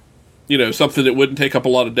monitor. You know, something that wouldn't take up a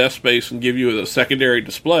lot of desk space and give you a secondary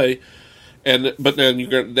display. But then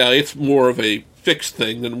now it's more of a fixed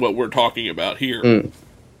thing than what we're talking about here.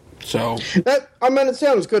 So it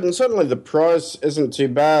sounds good, and certainly the price isn't too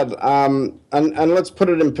bad. And let's put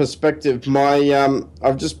it in perspective.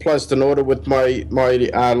 I've just placed an order with my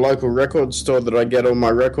local record store that I get all my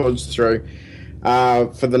records through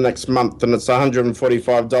for the next month, and it's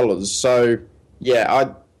 $145. So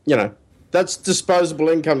yeah, that's disposable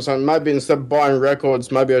income. So maybe instead of buying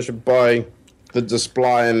records, maybe I should buy the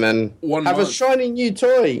display and then have a shiny new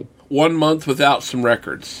toy. 1 month without some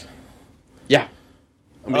records. Yeah.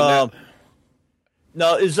 I mean,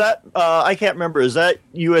 now, is that, I can't remember, is that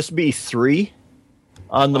USB 3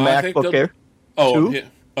 on the MacBook Air? Oh,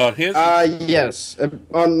 his? Yes.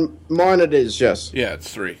 On mine it is, yes. Yeah,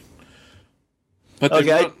 it's 3.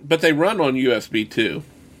 But they run on USB too.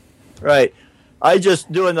 Right. I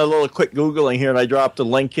just doing a little quick Googling here, and I dropped a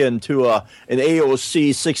link into an AOC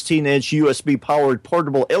 16-inch USB-powered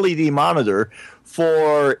portable LED monitor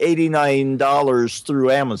for $89 through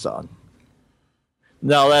Amazon.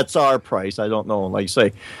 Now, that's our price. I don't know. Like I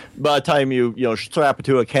say, by the time you strap it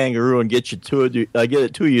to a kangaroo and get it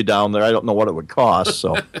to you down there, I don't know what it would cost.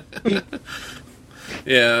 So,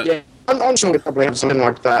 yeah, I'm sure we probably have something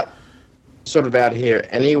like that sort of out here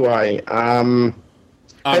anyway.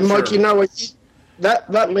 Hey, Mike, sure. you know what?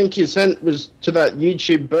 That link you sent was to that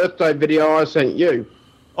YouTube birthday video I sent you.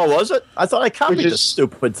 Oh, was it? I thought I copied this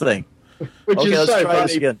stupid thing. Which is let's so try this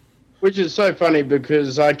funny. again. Which is so funny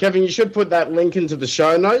because, Kevin, you should put that link into the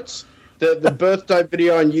show notes. The birthday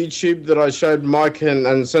video on YouTube that I showed Mike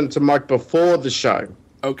and sent to Mike before the show.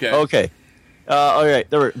 Okay. All right.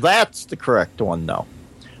 That's the correct one now.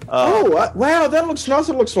 Wow, that looks nice.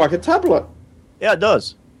 It looks like a tablet. Yeah, it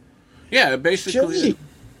does. Yeah, basically. Gee.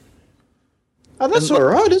 Oh, that's all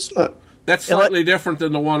right, isn't it? That's slightly different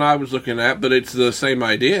than the one I was looking at, but it's the same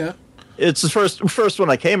idea. It's the first one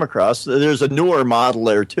I came across. There's a newer model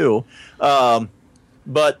there too, and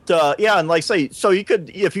like I say, so you could,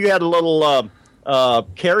 if you had a little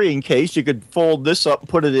carrying case, you could fold this up, and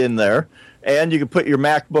put it in there, and you could put your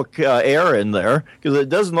MacBook Air in there because it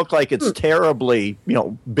doesn't look like it's terribly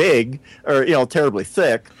big or terribly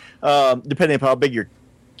thick, depending upon how big your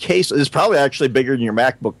case is. Probably actually bigger than your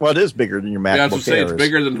MacBook. Well, it is bigger than your MacBook. Yeah, I was going to say it's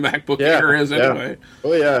bigger than the MacBook Air is anyway.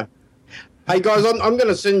 Oh yeah. Hey guys, I'm going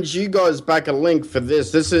to send you guys back a link for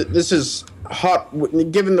this. This is hot,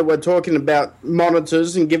 given that we're talking about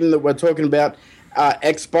monitors and given that we're talking about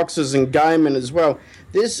Xboxes and gaming as well.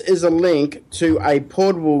 This is a link to a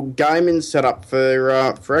portable gaming setup for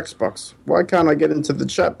Xbox. Why can't I get into the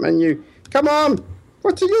chat menu? Come on,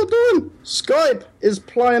 what are you doing? Skype is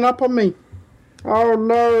playing up on me. Oh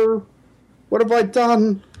no, what have I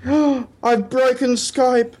done? I've broken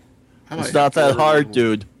Skype. It's not that hard,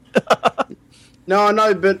 dude. No, I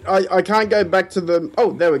know, but I can't go back to the...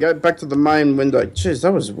 Oh, there we go, back to the main window. Jeez,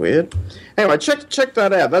 that was weird. Anyway, check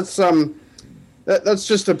that out. That's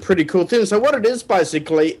just a pretty cool thing. So what it is,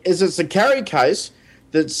 basically, is it's a carry case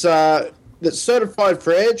that's certified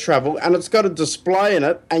for air travel, and it's got a display in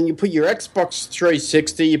it, and you put your Xbox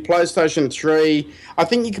 360, your PlayStation 3... I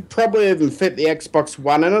think you could probably even fit the Xbox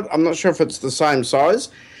One in it. I'm not sure if it's the same size.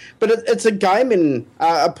 But it's a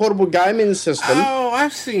portable gaming system. Oh,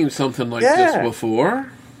 I've seen something like this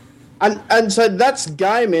before. And so that's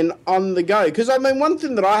gaming on the go. Because, I mean, one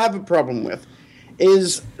thing that I have a problem with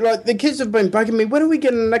is, like, the kids have been bugging me, when are we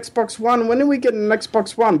getting an Xbox One? When are we getting an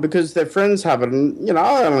Xbox One? Because their friends have it. And,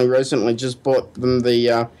 I only recently just bought them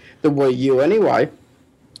the Wii U anyway.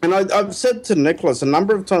 And I've said to Nicholas a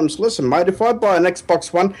number of times, listen, mate, if I buy an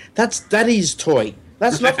Xbox One, that's Daddy's toy.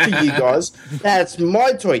 That's not for you guys. That's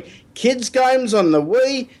my toy. Kids games on the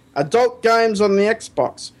Wii, adult games on the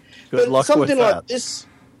Xbox. Good luck something with that. like this,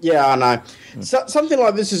 yeah, I know. Something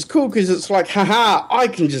like this is cool because it's like, haha, I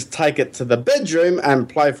can just take it to the bedroom and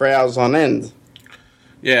play for hours on end.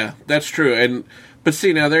 Yeah, that's true. But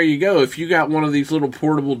see, now there you go. If you got one of these little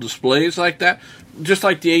portable displays like that, just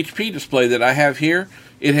like the HP display that I have here,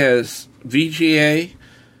 it has VGA,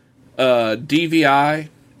 DVI,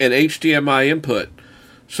 and HDMI input.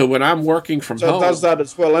 So when I'm working from home... So it does that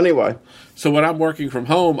as well anyway. So when I'm working from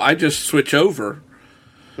home, I just switch over.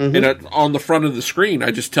 And on the front of the screen, I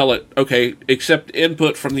just tell it, okay, accept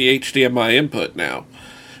input from the HDMI input now.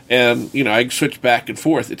 And, I can switch back and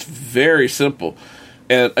forth. It's very simple.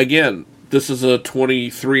 And again, this is a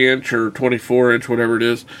 23-inch or 24-inch, whatever it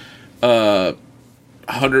is,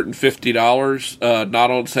 $150, not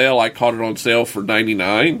on sale. I caught it on sale for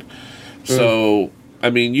 $99. So,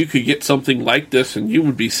 you could get something like this and you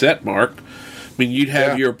would be set, Mark. You'd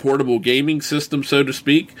have your portable gaming system, so to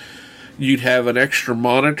speak. You'd have an extra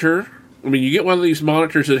monitor. You get one of these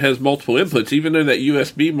monitors that has multiple inputs. Even though that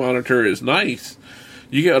USB monitor is nice,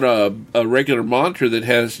 you get a regular monitor that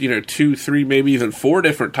has, 2, 3, maybe even 4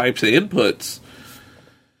 different types of inputs.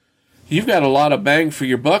 You've got a lot of bang for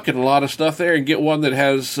your buck and a lot of stuff there. And get one that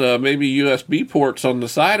has maybe USB ports on the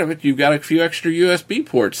side of it. You've got a few extra USB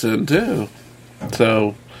ports in, too.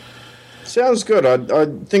 So, sounds good. I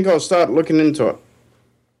think I'll start looking into it.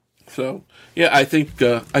 So, yeah, I think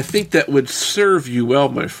that would serve you well,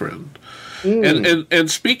 my friend. And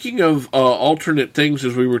speaking of alternate things,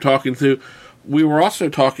 as we were talking through, we were also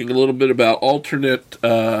talking a little bit about alternate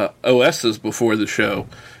OSs before the show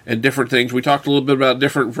and different things. We talked a little bit about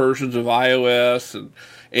different versions of iOS and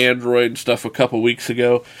Android and stuff a couple weeks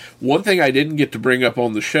ago. One thing I didn't get to bring up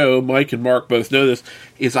on the show, Mike and Mark both know this,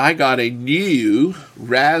 is I got a new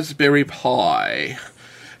Raspberry Pi.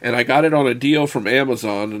 And I got it on a deal from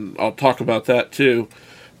Amazon, and I'll talk about that too.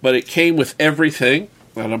 But it came with everything,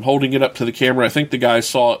 and I'm holding it up to the camera. I think the guys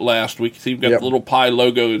saw it last week. So you've got the little Pi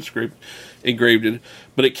logo engraved in it.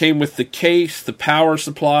 But it came with the case, the power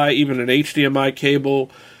supply, even an HDMI cable,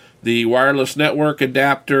 the wireless network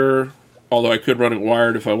adapter, although I could run it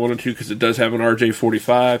wired if I wanted to because it does have an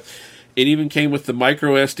RJ45. It even came with the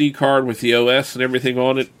micro SD card with the OS and everything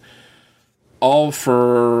on it. All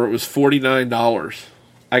for, it was $49.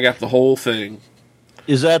 I got the whole thing.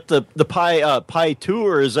 Is that the Pi 2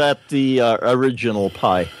 or is that the original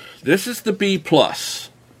Pi? This is the B+.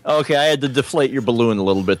 Okay, I had to deflate your balloon a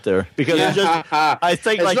little bit there because I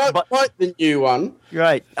think it's not quite the new one.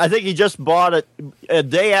 Right. I think you just bought it a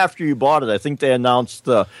day after you bought it. I think they announced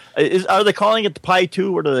are they calling it the Pi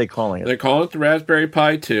 2? What are they calling it? They're calling it the Raspberry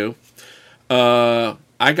Pi 2. I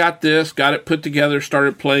got it put together,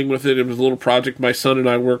 started playing with it. It was a little project my son and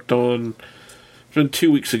I worked on. It's been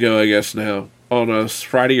 2 weeks ago, I guess now. On a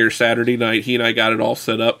Friday or Saturday night, he and I got it all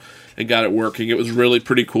set up and got it working. It was really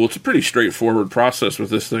pretty cool. It's a pretty straightforward process with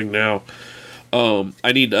this thing now.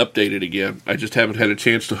 I need to update it again. I just haven't had a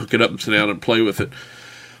chance to hook it up and sit down and play with it.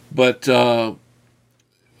 But, the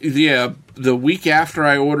week after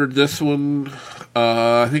I ordered this one,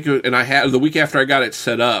 the week after I got it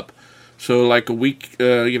set up, so like a week,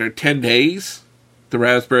 10 days, the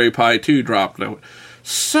Raspberry Pi 2 dropped. And I went,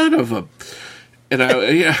 son of a...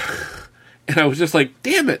 And I was just like,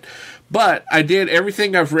 damn it. But I did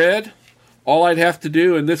everything I've read. All I'd have to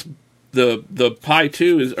do, and the Pi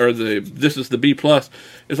 2 this is the B+,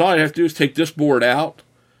 is all I'd have to do is take this board out,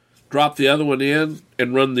 drop the other one in,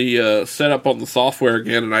 and run the setup on the software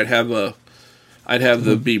again, and I'd have the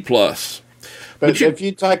B+. But if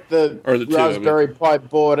you take the Raspberry Pi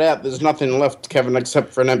board out, there's nothing left, Kevin,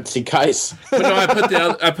 except for an empty case. But no,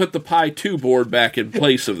 I put the Pi 2 board back in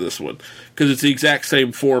place of this one because it's the exact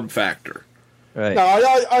same form factor. Right. No,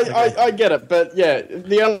 I get it, but yeah,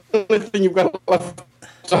 the only thing you've got left.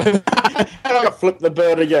 I'm gonna flip the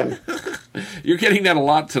bird again. You're getting that a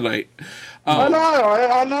lot tonight. I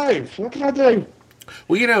know. What can I do?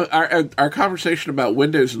 Well, our conversation about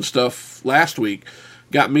Windows and stuff last week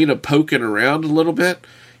got me to poking around a little bit,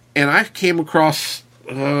 and I came across,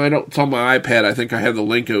 it's on my iPad, I think I have the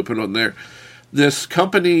link open on there, this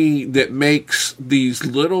company that makes these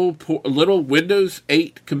little Windows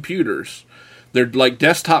 8 computers. They're like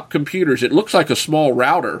desktop computers. It looks like a small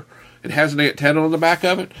router. It has an antenna on the back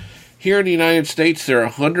of it. Here in the United States, they're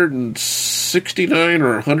 $169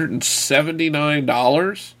 or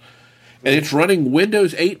 $179, and it's running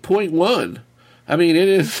Windows 8.1. I mean,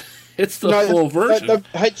 it's the full version. The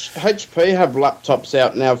HP have laptops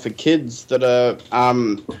out now for kids that are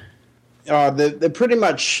they're pretty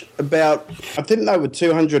much about, I think they were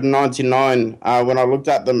 $299 when I looked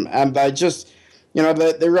at them, and You know,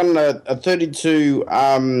 they run a 32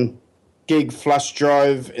 gig flash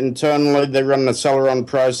drive internally. They run a Celeron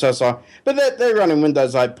processor, but they're running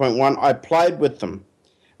Windows 8.1. I played with them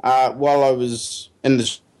while I was in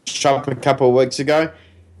the shop a couple of weeks ago.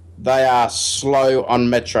 They are slow on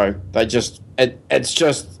Metro. It's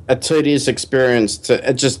just a tedious experience.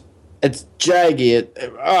 It's jaggy.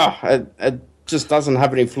 It just doesn't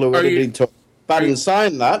have any fluidity to it. But in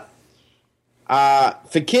saying that,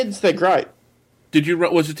 for kids, they're great.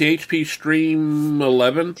 Was it the HP Stream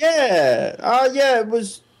 11? Yeah. It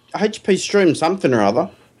was HP Stream something or other.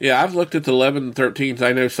 Yeah, I've looked at the 11 and 13s.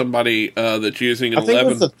 I know somebody that's using an 11. I think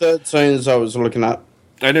it was the 13s I was looking at.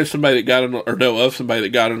 I know somebody that got somebody that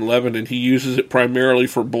got an 11, and he uses it primarily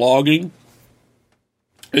for blogging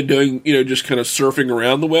and doing, just kind of surfing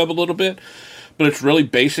around the web a little bit. But it's really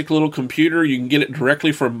basic little computer. You can get it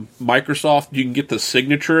directly from Microsoft. You can get the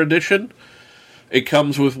Signature Edition. It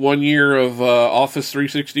comes with 1 year of Office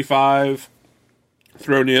 365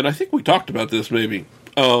 thrown in. I think we talked about this maybe.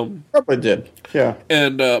 Probably did, yeah.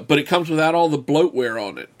 And but it comes without all the bloatware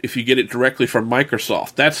on it if you get it directly from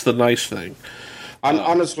Microsoft. That's the nice thing.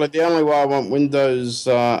 Honestly, the only way I want Windows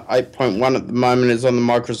 8.1 at the moment is on the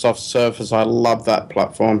Microsoft Surface. I love that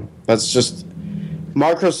platform. That's just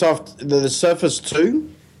Microsoft. The Surface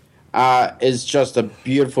 2 is just a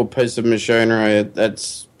beautiful piece of machinery.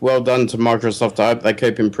 That's well done to Microsoft. I hope they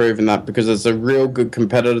keep improving that because it's a real good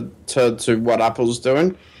competitor to what Apple's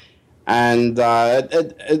doing. And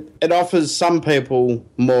it offers some people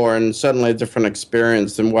more and certainly a different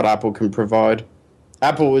experience than what Apple can provide.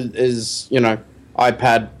 Apple is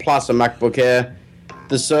iPad plus a MacBook Air.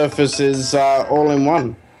 The Surface is all in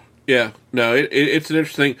one. Yeah, no, it's an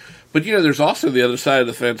interesting. But, there's also the other side of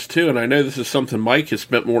the fence, too, and I know this is something Mike has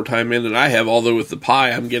spent more time in than I have, although with the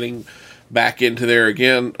Pi I'm getting back into there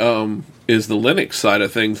again, is the Linux side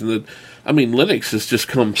of things. And Linux has just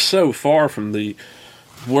come so far from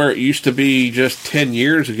where it used to be just 10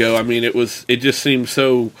 years ago. It just seemed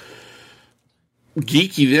so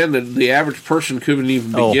geeky then that the average person couldn't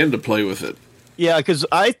even begin to play with it. Yeah, because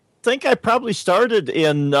I think I probably started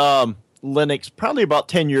in Linux probably about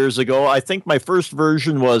 10 years ago. I think my first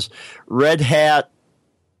version was Red Hat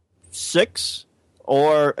 6,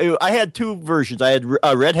 or I had two versions. I had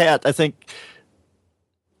Red Hat, I think,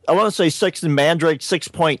 I want to say 6 and Mandrake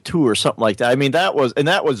 6.2 or something like that. That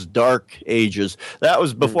was dark ages. That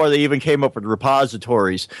was before they even came up with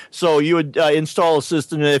repositories. So you would install a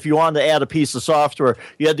system, and if you wanted to add a piece of software,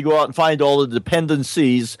 you had to go out and find all the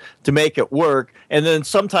dependencies to make it work. And then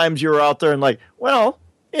sometimes you were out there and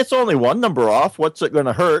it's only one number off. What's it going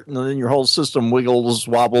to hurt? And then your whole system wiggles,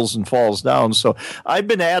 wobbles, and falls down. So I've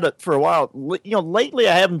been at it for a while. Lately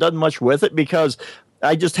I haven't done much with it because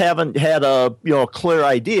I just haven't had a clear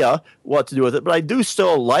idea what to do with it. But I do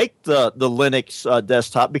still like the Linux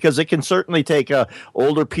desktop because it can certainly take a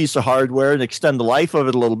older piece of hardware and extend the life of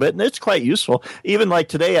it a little bit, and it's quite useful. Even like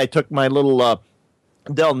today, I took my little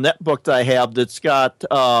Dell netbook that I have that's got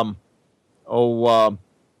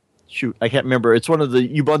I can't remember. It's one of the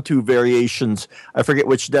Ubuntu variations. I forget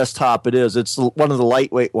which desktop it is. It's one of the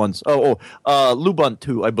lightweight ones.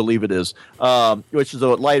 Lubuntu, I believe it is, which is a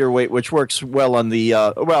lighter weight, which works well on the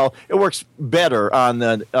it works better on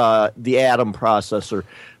the Atom processor.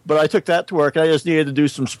 But I took that to work. I just needed to do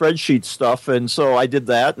some spreadsheet stuff, and so I did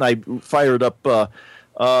that, and I fired up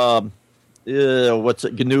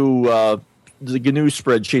GNU. The GNU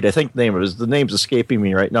spreadsheet, I think the name's escaping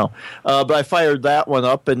me right now. But I fired that one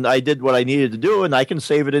up, and I did what I needed to do, and I can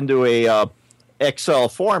save it into a Excel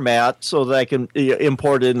format so that I can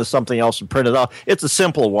import it into something else and print it out. It's a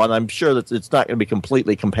simple one. I'm sure that it's not going to be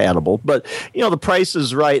completely compatible, but the price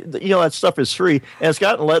is right. That stuff is free, and it's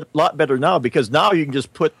gotten a lot better now because now you can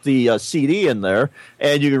just put the CD in there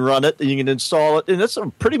and you can run it and you can install it, and it's a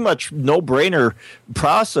pretty much no-brainer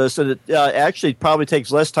process, and it actually probably takes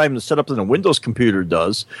less time to set up than a Windows computer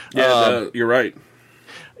does. Yeah, you're right.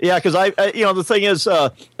 Yeah, because the thing is,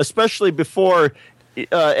 especially before.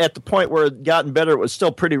 At the point where it gotten better, it was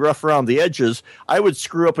still pretty rough around the edges. I would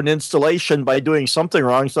screw up an installation by doing something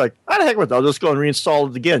wrong. It's like, the heck with it. I'll just go and reinstall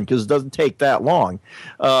it again because it doesn't take that long.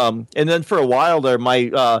 And then for a while there,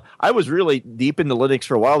 I was really deep into Linux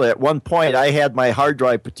for a while there. At one point, I had my hard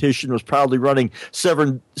drive partition was probably running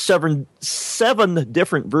seven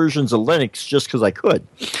different versions of Linux just because I could.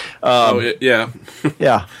 Yeah.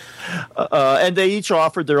 Yeah. And they each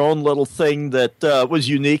offered their own little thing that was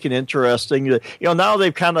unique and interesting. Now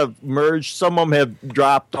they've kind of merged. Some of them have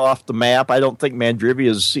dropped off the map. I don't think Mandriva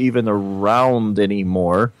is even around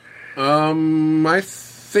anymore. I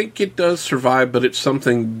think it does survive, but it's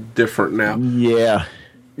something different now. Yeah.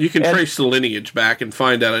 You can trace the lineage back and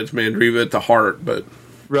find out it's Mandriva at the heart, but...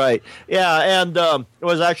 Right. Yeah, and it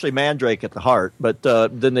was actually Mandrake at the heart, but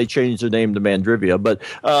then they changed the name to Mandrivia. But,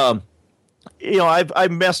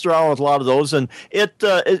 I've messed around with a lot of those, and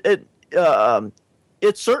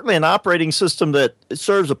it's certainly an operating system that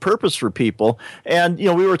serves a purpose for people. And,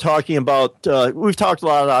 we were talking about, we've talked a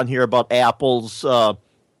lot on here about Apple's,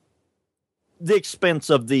 the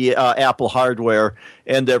expense of the Apple hardware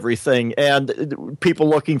and everything, and people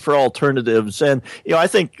looking for alternatives. And I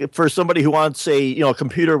think for somebody who wants a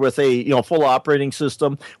computer with a full operating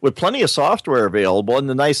system with plenty of software available, and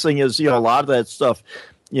the nice thing is a lot of that stuff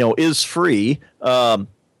is free.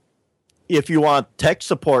 If you want tech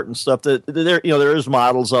support and stuff, that there is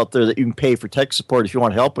models out there that you can pay for tech support if you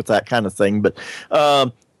want help with that kind of thing. But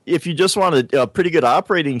if you just want a pretty good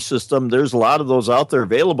operating system, there's a lot of those out there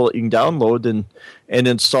available that you can download and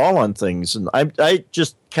install on things. And I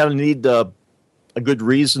just kind of need a good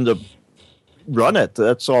reason to run it.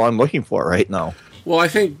 That's all I'm looking for right now. Well, I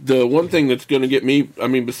think the one thing that's going to get me,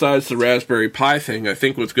 besides the Raspberry Pi thing, I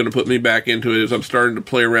think what's going to put me back into it is I'm starting to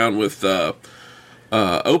play around with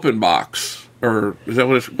OpenBox. Or is that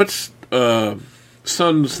what's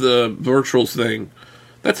Sun's the virtual thing?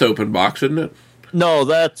 That's OpenBox, isn't it? No,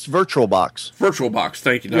 that's VirtualBox. VirtualBox,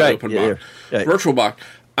 thank you, not OpenBox. Yeah. VirtualBox.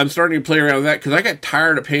 I'm starting to play around with that because I got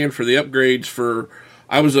tired of paying for the upgrades for...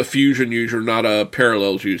 I was a Fusion user, not a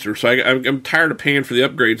Parallels user, so I'm tired of paying for the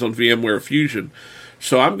upgrades on VMware Fusion.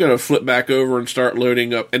 So I'm going to flip back over and start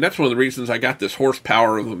loading up, and that's one of the reasons I got this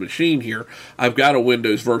horsepower of a machine here. I've got a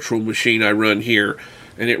Windows virtual machine I run here,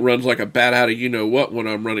 and it runs like a bat out of you-know-what when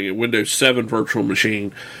I'm running a Windows 7 virtual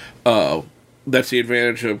machine. That's the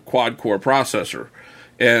advantage of quad-core processor.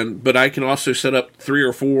 But I can also set up 3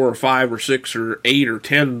 or 4 or 5 or 6 or 8 or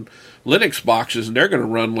 10 Linux boxes, and they're going to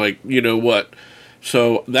run like you-know-what.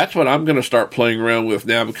 So that's what I'm going to start playing around with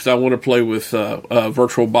now because I want to play with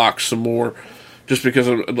VirtualBox some more. Just because,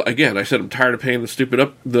 I said I'm tired of paying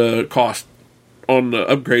the cost on the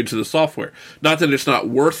upgrades of the software. Not that it's not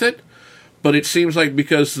worth it, but it seems like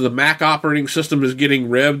because the Mac operating system is getting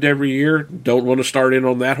revved every year, don't want to start in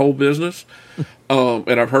on that whole business.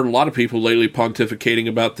 And I've heard a lot of people lately pontificating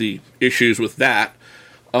about the issues with that.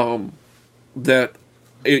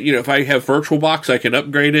 If I have VirtualBox, I can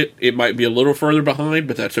upgrade it. It might be a little further behind,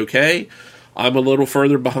 but that's okay. I'm a little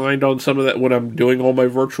further behind on some of that when I'm doing all my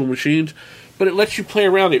virtual machines. But it lets you play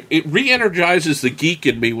around. It re-energizes the geek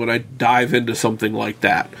in me when I dive into something like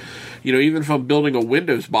that. Even if I'm building a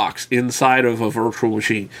Windows box inside of a virtual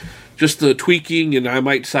machine, just the tweaking, and I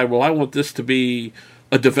might decide, well, I want this to be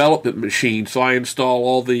a development machine, so I install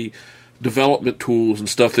all the development tools and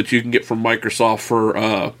stuff that you can get from Microsoft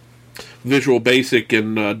for Visual Basic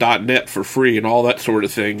and .NET for free and all that sort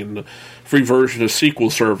of thing, and the free version of SQL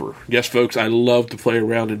Server. Yes, folks, I love to play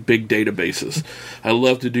around in big databases. I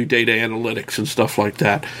love to do data analytics and stuff like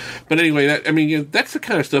that. But anyway, that's the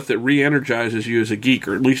kind of stuff that re-energizes you as a geek,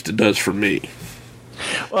 or at least it does for me.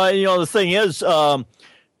 Well, the thing is, there's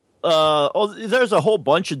a whole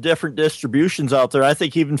bunch of different distributions out there. I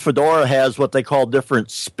think even Fedora has what they call different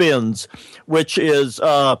spins, which is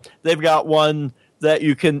they've got one that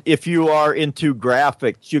you can, if you are into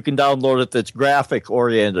graphics, you can download it that's graphic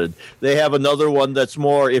oriented. They have another one that's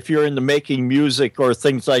more, if you're into making music or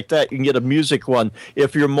things like that, you can get a music one.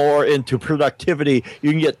 If you're more into productivity,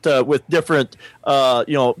 you can get with different,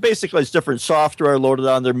 basically it's different software loaded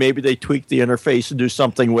on there. Maybe they tweak the interface and do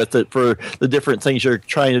something with it for the different things you're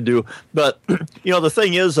trying to do. But, the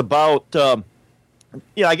thing is about...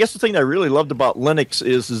 I guess the thing that I really loved about Linux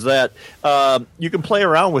is that you can play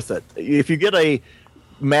around with it. If you get a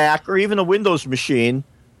Mac or even a Windows machine,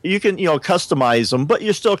 you can customize them, but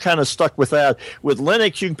you're still kind of stuck with that. With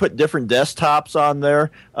Linux, you can put different desktops on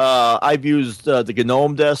there. I've used the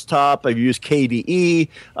GNOME desktop. I've used KDE.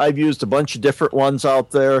 I've used a bunch of different ones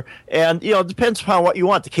out there, and it depends upon what you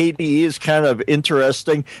want. The KDE is kind of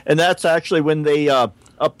interesting, and that's actually when they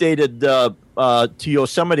updated. To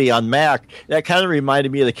Yosemite on Mac, that kind of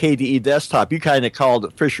reminded me of the KDE desktop. You kind of called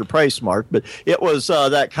it Fisher-Price, Mark, but it was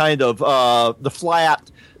that kind of the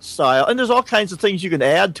flat style. And there's all kinds of things you can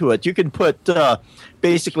add to it. You can put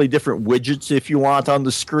basically different widgets if you want on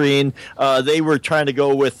the screen. They were trying to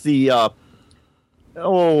go with the I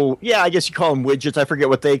guess you call them widgets. I forget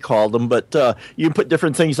what they called them, but you can put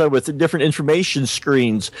different things on with different information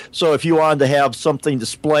screens. So if you wanted to have something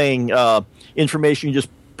displaying information, you just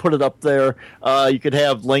put it up there. You could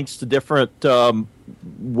have links to different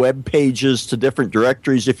web pages, to different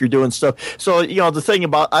directories if you're doing stuff. So, the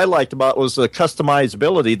thing I liked about was the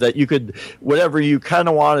customizability, that you could, whatever you kind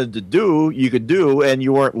of wanted to do, you could do, and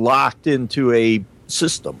you weren't locked into a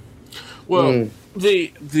system. Well,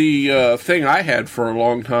 the thing I had for a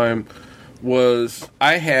long time was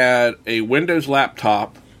I had a Windows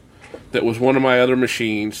laptop that was one of my other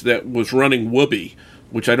machines that was running Whoopee,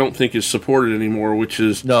 which I don't think is supported anymore. Which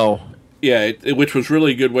is which was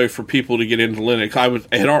really a good way for people to get into Linux.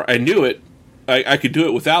 I knew it. I could do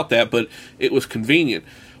it without that, but it was convenient.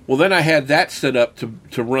 Well, then I had that set up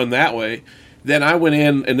to run that way. Then I went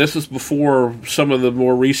in, and this is before some of the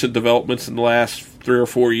more recent developments in the last 3 or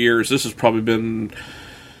 4 years. This has probably been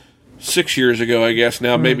 6 years ago, I guess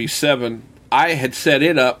now, maybe 7. I had set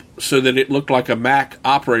it up so that it looked like a Mac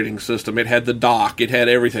operating system. It had the dock. It had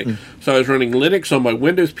everything. So I was running Linux on my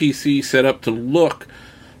Windows PC set up to look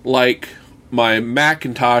like my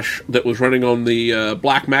Macintosh that was running on the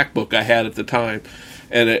black MacBook I had at the time.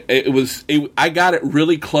 And I got it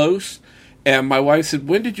really close. And my wife said,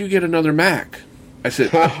 "When did you get another Mac?" I said,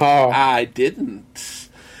 "I didn't."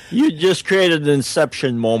 You just created an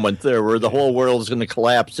inception moment there where the whole world is going to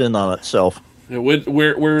collapse in on itself.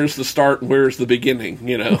 Where is the start and where is the beginning,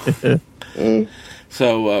 you know?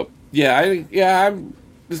 So,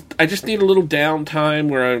 I just need a little downtime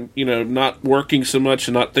where I'm, not working so much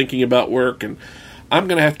and not thinking about work. And I'm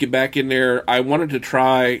going to have to get back in there. I wanted to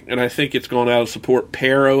try, and I think it's gone out of support,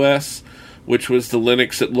 Pear OS, which was the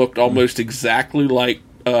Linux that looked almost exactly like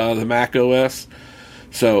the Mac OS.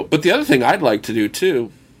 So, but the other thing I'd like to do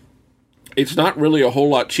too, it's not really a whole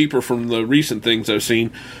lot cheaper from the recent things I've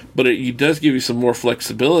seen, but it does give you some more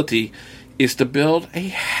flexibility, is to build a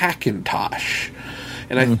Hackintosh.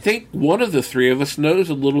 And I think one of the three of us knows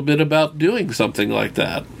a little bit about doing something like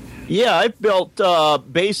that. Yeah, I've built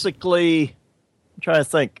basically, I'm trying to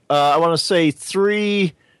think, I want to say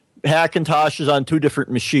 3 Hackintoshes on 2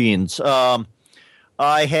 different machines. I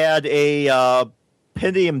had a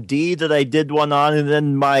Pentium D that I did one on, and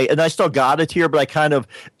then I still got it here, but I kind of,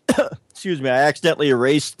 excuse me, I accidentally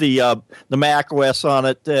erased the Mac OS on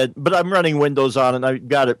it, but I'm running Windows on it, and I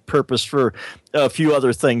got it purposed for a few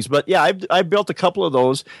other things. But yeah, I built a couple of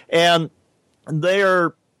those, and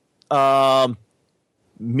they're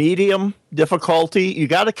medium difficulty. You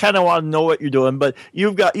got to kind of want to know what you're doing, but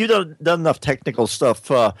you've done enough technical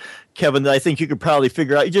stuff, Kevin, that I think you could probably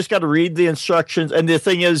figure out. You just got to read the instructions, and the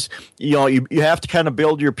thing is, you have to kind of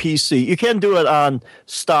build your PC. You can do it on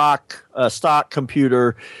stock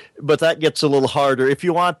computer, but that gets a little harder. If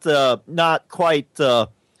you want not quite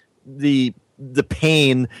the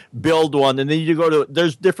pain, build one, and then you go to,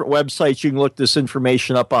 there's different websites you can look this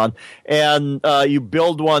information up on, and you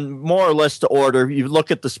build one more or less to order. You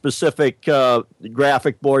look at the specific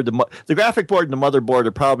graphic board. The graphic board and the motherboard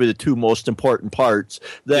are probably the 2 most important parts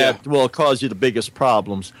that will cause you the biggest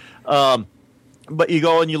problems. But you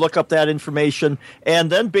go and you look up that information,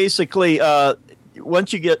 and then basically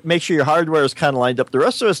once you make sure your hardware is kind of lined up, the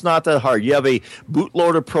rest of it's not that hard. You have a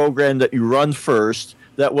bootloader program that you run first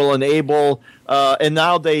that will enable, and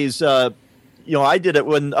nowadays, I did it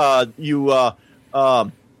when you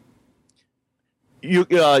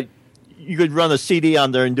could run a CD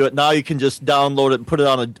on there and do it. Now you can just download it and put it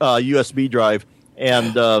on a USB drive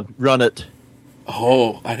and run it.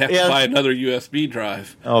 Oh, I'd have to buy another USB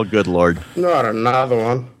drive. Oh, good Lord. Not another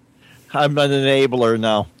one. I'm an enabler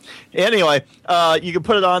now. Anyway, you can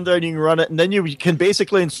put it on there and you can run it, and then you can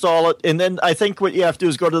basically install it. And then I think what you have to do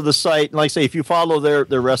is go to the site, and like I say, if you follow their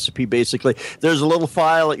recipe, basically, there's a little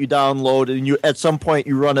file that you download, and at some point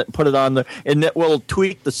you run it and put it on there, and it will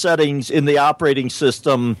tweak the settings in the operating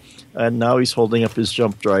system. And now he's holding up his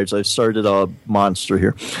jump drives. I've started a monster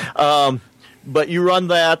here. But you run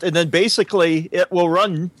that, and then basically it will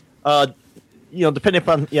run, depending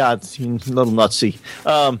upon, it's a little nutsy.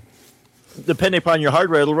 Depending upon your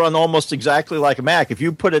hardware, it'll run almost exactly like a Mac. If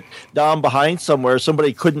you put it down behind somewhere,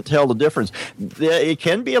 somebody couldn't tell the difference. It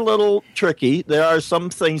can be a little tricky. There are some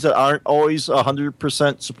things that aren't always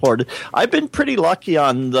 100% supported. I've been pretty lucky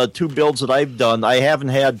on the 2 builds that I've done. I haven't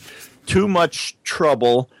had too much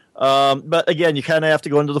trouble. But again, you kind of have to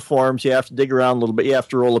go into the forums. You have to dig around a little bit. You have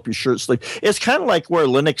to roll up your shirt sleeve. It's kind of like where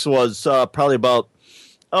Linux was probably about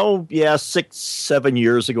 6-7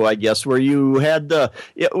 years ago, I guess, where you had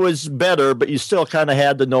it was better, but you still kind of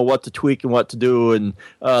had to know what to tweak and what to do, and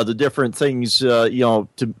the different things, to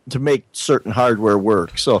make certain hardware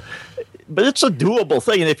work. So, but it's a doable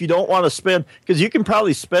thing, and if you don't want to spend, because you can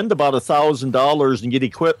probably spend about $1,000 and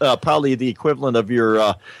get probably the equivalent of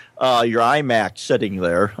your iMac sitting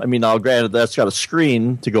there. I mean, now granted, that's got a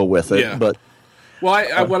screen to go with it, but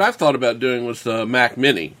what I've thought about doing was the Mac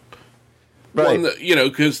Mini. Right.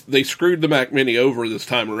 Because they screwed the Mac Mini over this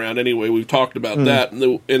time around. Anyway, we've talked about that,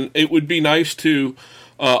 and it would be nice to.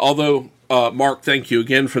 Although Mark, thank you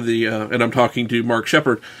again for the, and I'm talking to Mark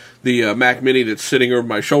Shepard. the Mac Mini that's sitting over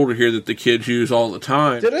my shoulder here that the kids use all the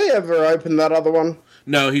time. Did he ever open that other one?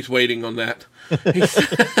 No, he's waiting on that.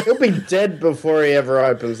 He'll be dead before he ever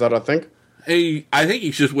opens that, I think. I think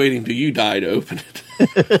he's just waiting till you die to open it.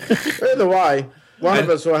 Either way, one of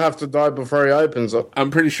us will have to die before he opens it. I'm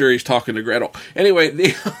pretty sure he's talking to Gretel.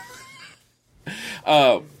 Anyway,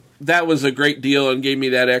 that was a great deal and gave me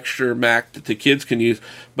that extra Mac that the kids can use.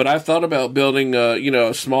 But I've thought about building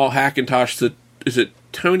a small Hackintosh that is it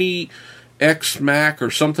Tony X Mac or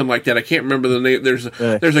something like that. I can't remember the name. There's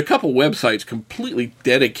a couple websites completely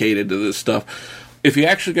dedicated to this stuff. If you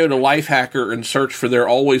actually go to Lifehacker and search for their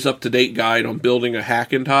always up-to-date guide on building a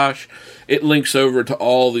Hackintosh, it links over to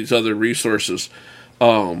all these other resources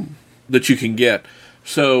that you can get.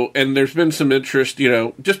 So, and there's been some interest,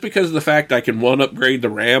 just because of the fact I can upgrade the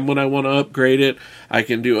RAM when I want to upgrade it, I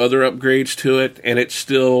can do other upgrades to it, and it's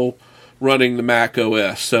still running the Mac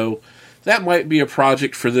OS. So that might be a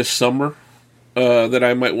project for this summer that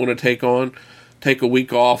I might want to take on. Take a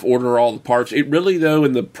week off, order all the parts. It really, though,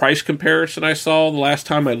 in the price comparison I saw the last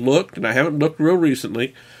time I looked, and I haven't looked real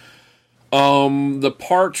recently, the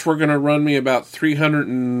parts were going to run me about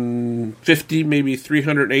 $350, maybe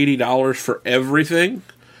 $380 for everything.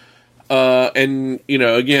 And,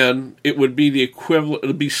 again, it would be the equivalent, it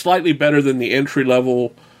would be slightly better than the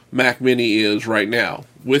entry-level Mac Mini is right now,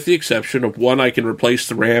 with the exception of one, I can replace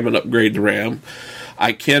the RAM and upgrade the RAM.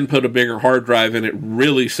 I can put a bigger hard drive in it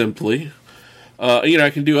really simply. I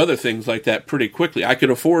can do other things like that pretty quickly. I could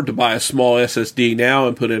afford to buy a small SSD now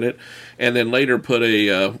and put in it, and then later put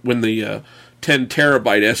when the 10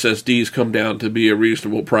 terabyte SSDs come down to be a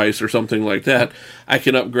reasonable price or something like that, I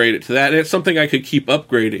can upgrade it to that. And it's something I could keep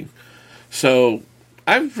upgrading. So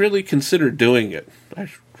I've really considered doing it. I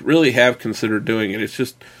really have considered doing it. It's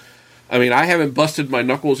just, I haven't busted my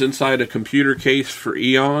knuckles inside a computer case for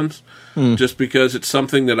eons, just because it's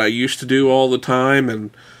something that I used to do all the time, and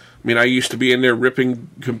I used to be in there ripping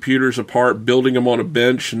computers apart, building them on a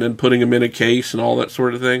bench, and then putting them in a case and all that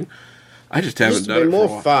sort of thing. I just haven't done it for a while.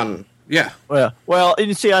 More fun. Yeah. Well,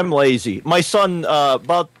 you see, I'm lazy. My son,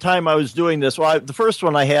 about the time I was doing this, the first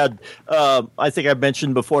one I had, I think I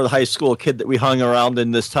mentioned before, the high school kid that we hung around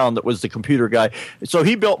in this town that was the computer guy. So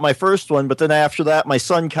he built my first one, but then after that, my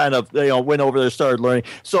son kind of went over there, started learning.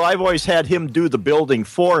 So I've always had him do the building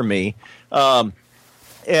for me.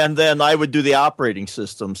 And then I would do the operating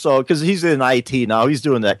system. So, because he's in IT now, he's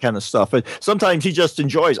doing that kind of stuff. And sometimes he just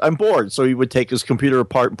enjoys. I'm bored, so he would take his computer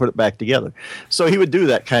apart and put it back together. So he would do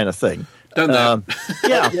that kind of thing. Done that.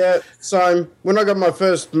 Yeah. So when I got my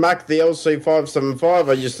first Mac, the LC575,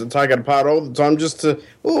 I used to take it apart all the time just to,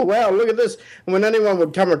 oh, wow, look at this. And when anyone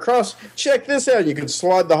would come across, check this out. You could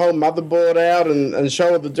slide the whole motherboard out and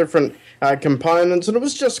show all the different components, and it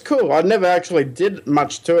was just cool. I never actually did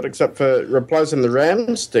much to it except for replacing the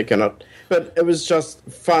RAM stick in it. But it was just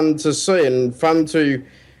fun to see and fun to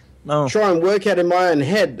try and work out in my own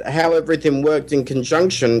head how everything worked in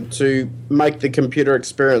conjunction to make the computer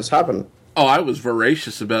experience happen. Oh, I was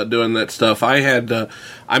voracious about doing that stuff. I had,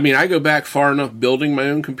 I go back far enough building my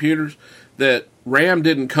own computers that RAM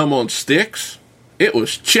didn't come on sticks. It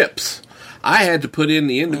was chips. I had to put in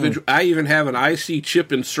the individual. I even have an IC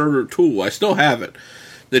chip inserter tool. I still have it.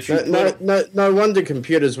 No wonder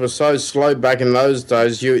computers were so slow back in those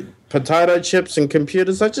days. Potato chips and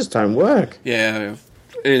computers, they just don't work. Yeah.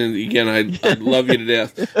 And again, I'd love you to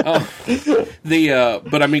death. But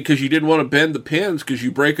because you didn't want to bend the pins because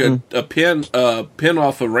you break a pin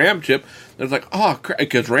off a RAM chip. It's like,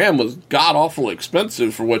 because RAM was god awful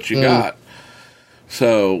expensive for what you got.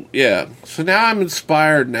 So yeah, so now I'm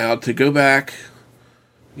inspired now to go back.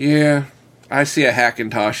 Yeah, I see a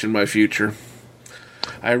Hackintosh in my future.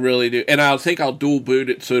 I really do, and I think I'll dual boot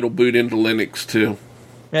it so it'll boot into Linux too.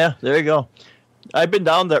 Yeah, there you go. I've been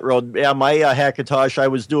down that road. Yeah, my Hackintosh, I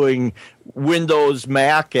was doing Windows,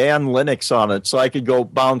 Mac, and Linux on it, so I could go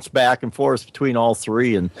bounce back and forth between all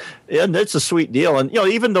three, and it's a sweet deal. And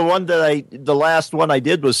even the last one I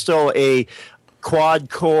did was still a quad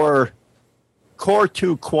core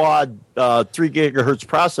 2 quad 3 gigahertz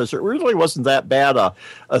processor. It really wasn't that bad a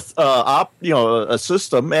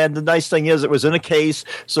system. And the nice thing is it was in a case,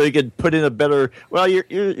 so you could put in a better. Well,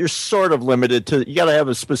 you're sort of limited to. You got to have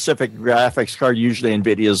a specific graphics card. Usually,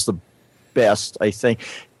 NVIDIA's the best, I think.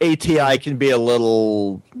 ATI can be a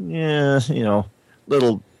little,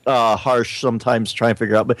 harsh sometimes. Try and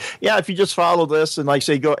figure out, but yeah, if you just follow this and like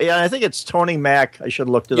say go. Yeah, I think it's Tony Mac. I should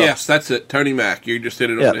have looked it up. Yes, that's it. Tony Mac. You just hit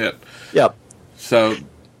it on the head. Yep. So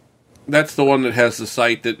that's the one that has the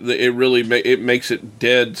site that it really it makes it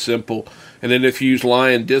dead simple. And then if you use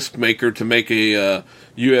Lion Disk Maker to make a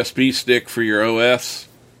USB stick for your OS,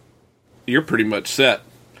 you're pretty much set.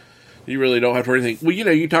 You really don't have to do anything. Well,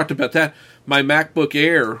 you talked about that. My MacBook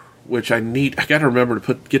Air, which I got to remember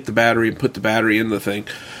to get the battery and put the battery in the thing.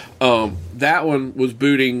 That one was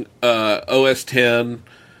booting OS 10.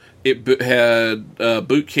 It had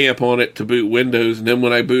Boot Camp on it to boot Windows, and then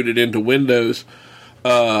when I booted into Windows,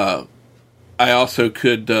 I also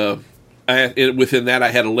could. Within that, I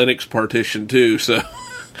had a Linux partition too, so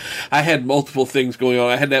I had multiple things going on.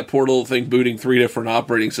 I had that poor little thing booting 3 different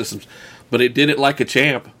operating systems, but it did it like a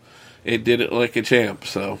champ.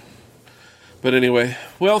 So. But anyway,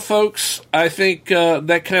 well, folks, I think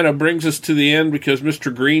that kind of brings us to the end because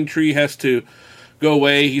Mr. Greentree has to go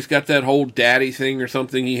away. He's got that whole daddy thing or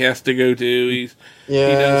something he has to go do. He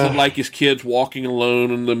doesn't like his kids walking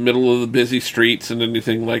alone in the middle of the busy streets and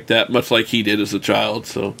anything like that, much like he did as a child.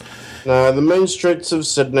 So, no, the main streets of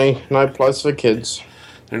Sydney, no place for kids.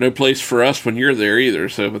 There's no place for us when you're there either.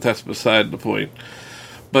 So, but that's beside the point.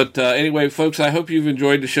 But anyway, folks, I hope you've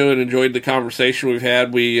enjoyed the show and enjoyed the conversation we've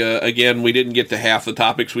had. We didn't get to half the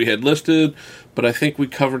topics we had listed, but I think we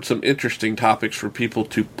covered some interesting topics for people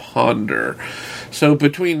to ponder. So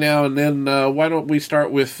between now and then, why don't we start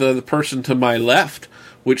with the person to my left,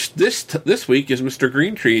 which this week is Mr.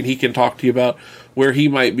 Greentree, and he can talk to you about where he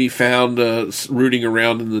might be found rooting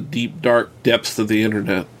around in the deep, dark depths of the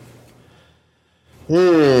internet.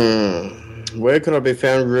 Where could I be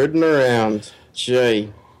found rooting around?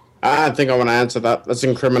 Gee. I don't think I want to answer that. That's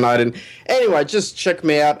incriminating. Anyway, just check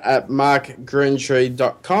me out at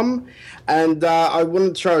markgreentree.com. And I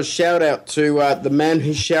want to throw a shout out to the man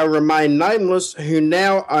who shall remain nameless, who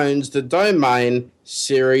now owns the domain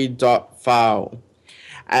Siri.file.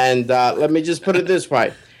 And let me just put it this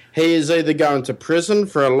way. He is either going to prison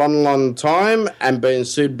for a long, long time and being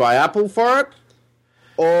sued by Apple for it,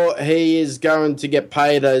 or he is going to get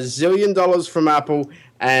paid $1 zillion from Apple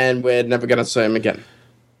and we're never going to see him again.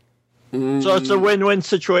 So it's a win-win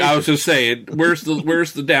situation. I was just saying, where's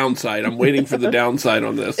the downside? I'm waiting for the downside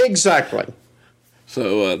on this. Exactly.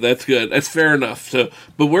 So that's good. That's fair enough. So,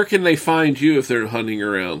 but where can they find you if they're hunting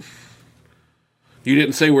around? You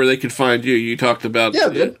didn't say where they could find you. You talked about... Yeah, I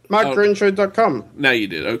did. MarkGreentree.com. Now you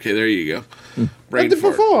did. Okay, there you go. I did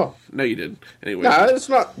before. No, you didn't. Anyway. No, it's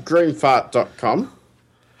not greenfart.com.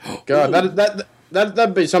 God,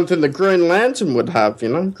 That'd be something the Green Lantern would have,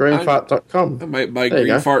 greenfart.com. I might buy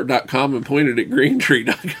greenfart.com and point it at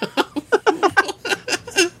greentree.com.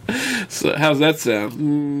 So how's that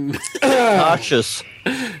sound? Cautious.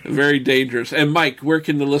 Very dangerous. And Mike, where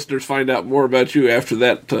can the listeners find out more about you after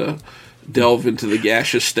that delve into the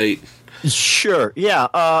gaseous state? Sure. Yeah.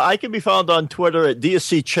 I can be found on Twitter at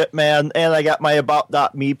DSC Chipman, and I got my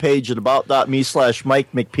about.me page at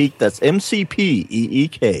about.me/Mike McPeak. That's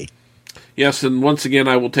MCPEEK. Yes, and once again,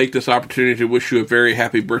 I will take this opportunity to wish you a very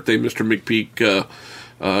happy birthday, Mr. McPeak.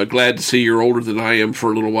 Glad to see you're older than I am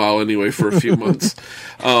for a little while anyway, for a few months.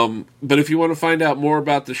 But if you want to find out more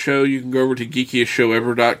about the show, you can go over to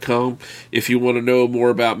geekiestshowever.com. If you want to know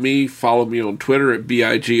more about me, follow me on Twitter at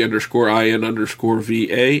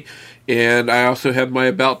BIG_IN_VA. And I also have my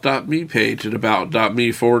about.me page at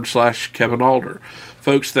about.me/Kevin Alder.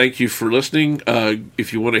 Folks, thank you for listening.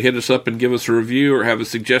 If you want to hit us up and give us a review or have a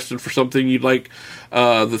suggestion for something you'd like,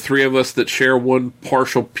 the three of us that share one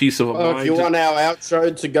partial piece of a mind. If you want our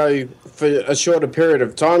outro to go for a shorter period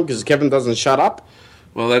of time because Kevin doesn't shut up.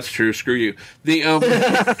 Well, that's true. Screw you.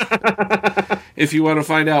 If you want to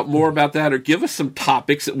find out more about that or give us some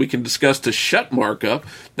topics that we can discuss to shut Mark up,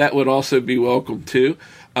 that would also be welcome too.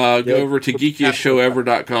 Go over to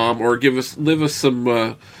geekiestshowever.com or leave us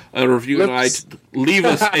some a review on iTunes. Leave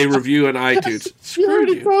us a review on iTunes. You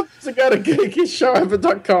already thought to go to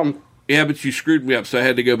geekiestshowever.com. Yeah, but you screwed me up, so I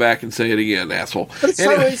had to go back and say it again, asshole. But it's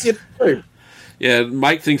so easy to do. Yeah,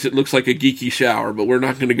 Mike thinks it looks like a geeky shower, but we're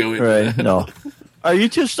not going to go into that. No. Are you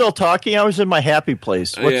two still talking? I was in my happy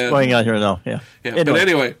place. What's going on here now? Yeah. Anyway. But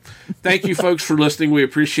anyway, thank you folks for listening. We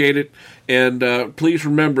appreciate it. And please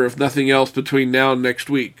remember, if nothing else, between now and next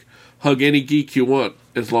week, hug any geek you want,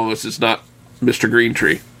 as long as it's not Mr.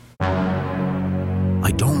 Greentree.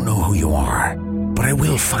 I don't know who you are, but I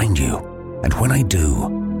will find you. And when I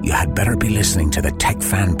do, you had better be listening to the Tech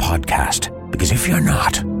Fan Podcast. Because if you're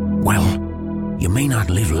not, well, you may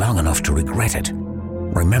not live long enough to regret it.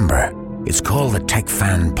 Remember, it's called the Tech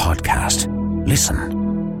Fan Podcast.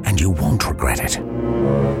 Listen, and you won't regret it.